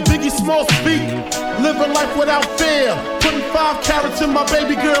to hear Biggie Small speak. Living life without fear, putting 5 carats in my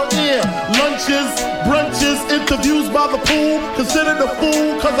baby girl ear. Lunches, brunches, interviews by the pool. Considered a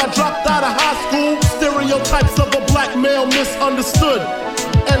fool cause I dropped out of high school. Stereotypes of a black male misunderstood,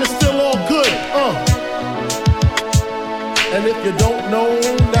 and it's still all good, And if you don't know,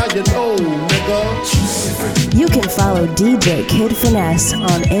 now you know, nigga. You can follow DJ Kid Finesse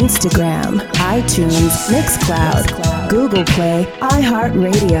on Instagram, iTunes, Mixcloud, Google Play,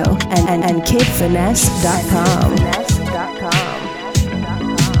 iHeartRadio, and KidFinesse.com.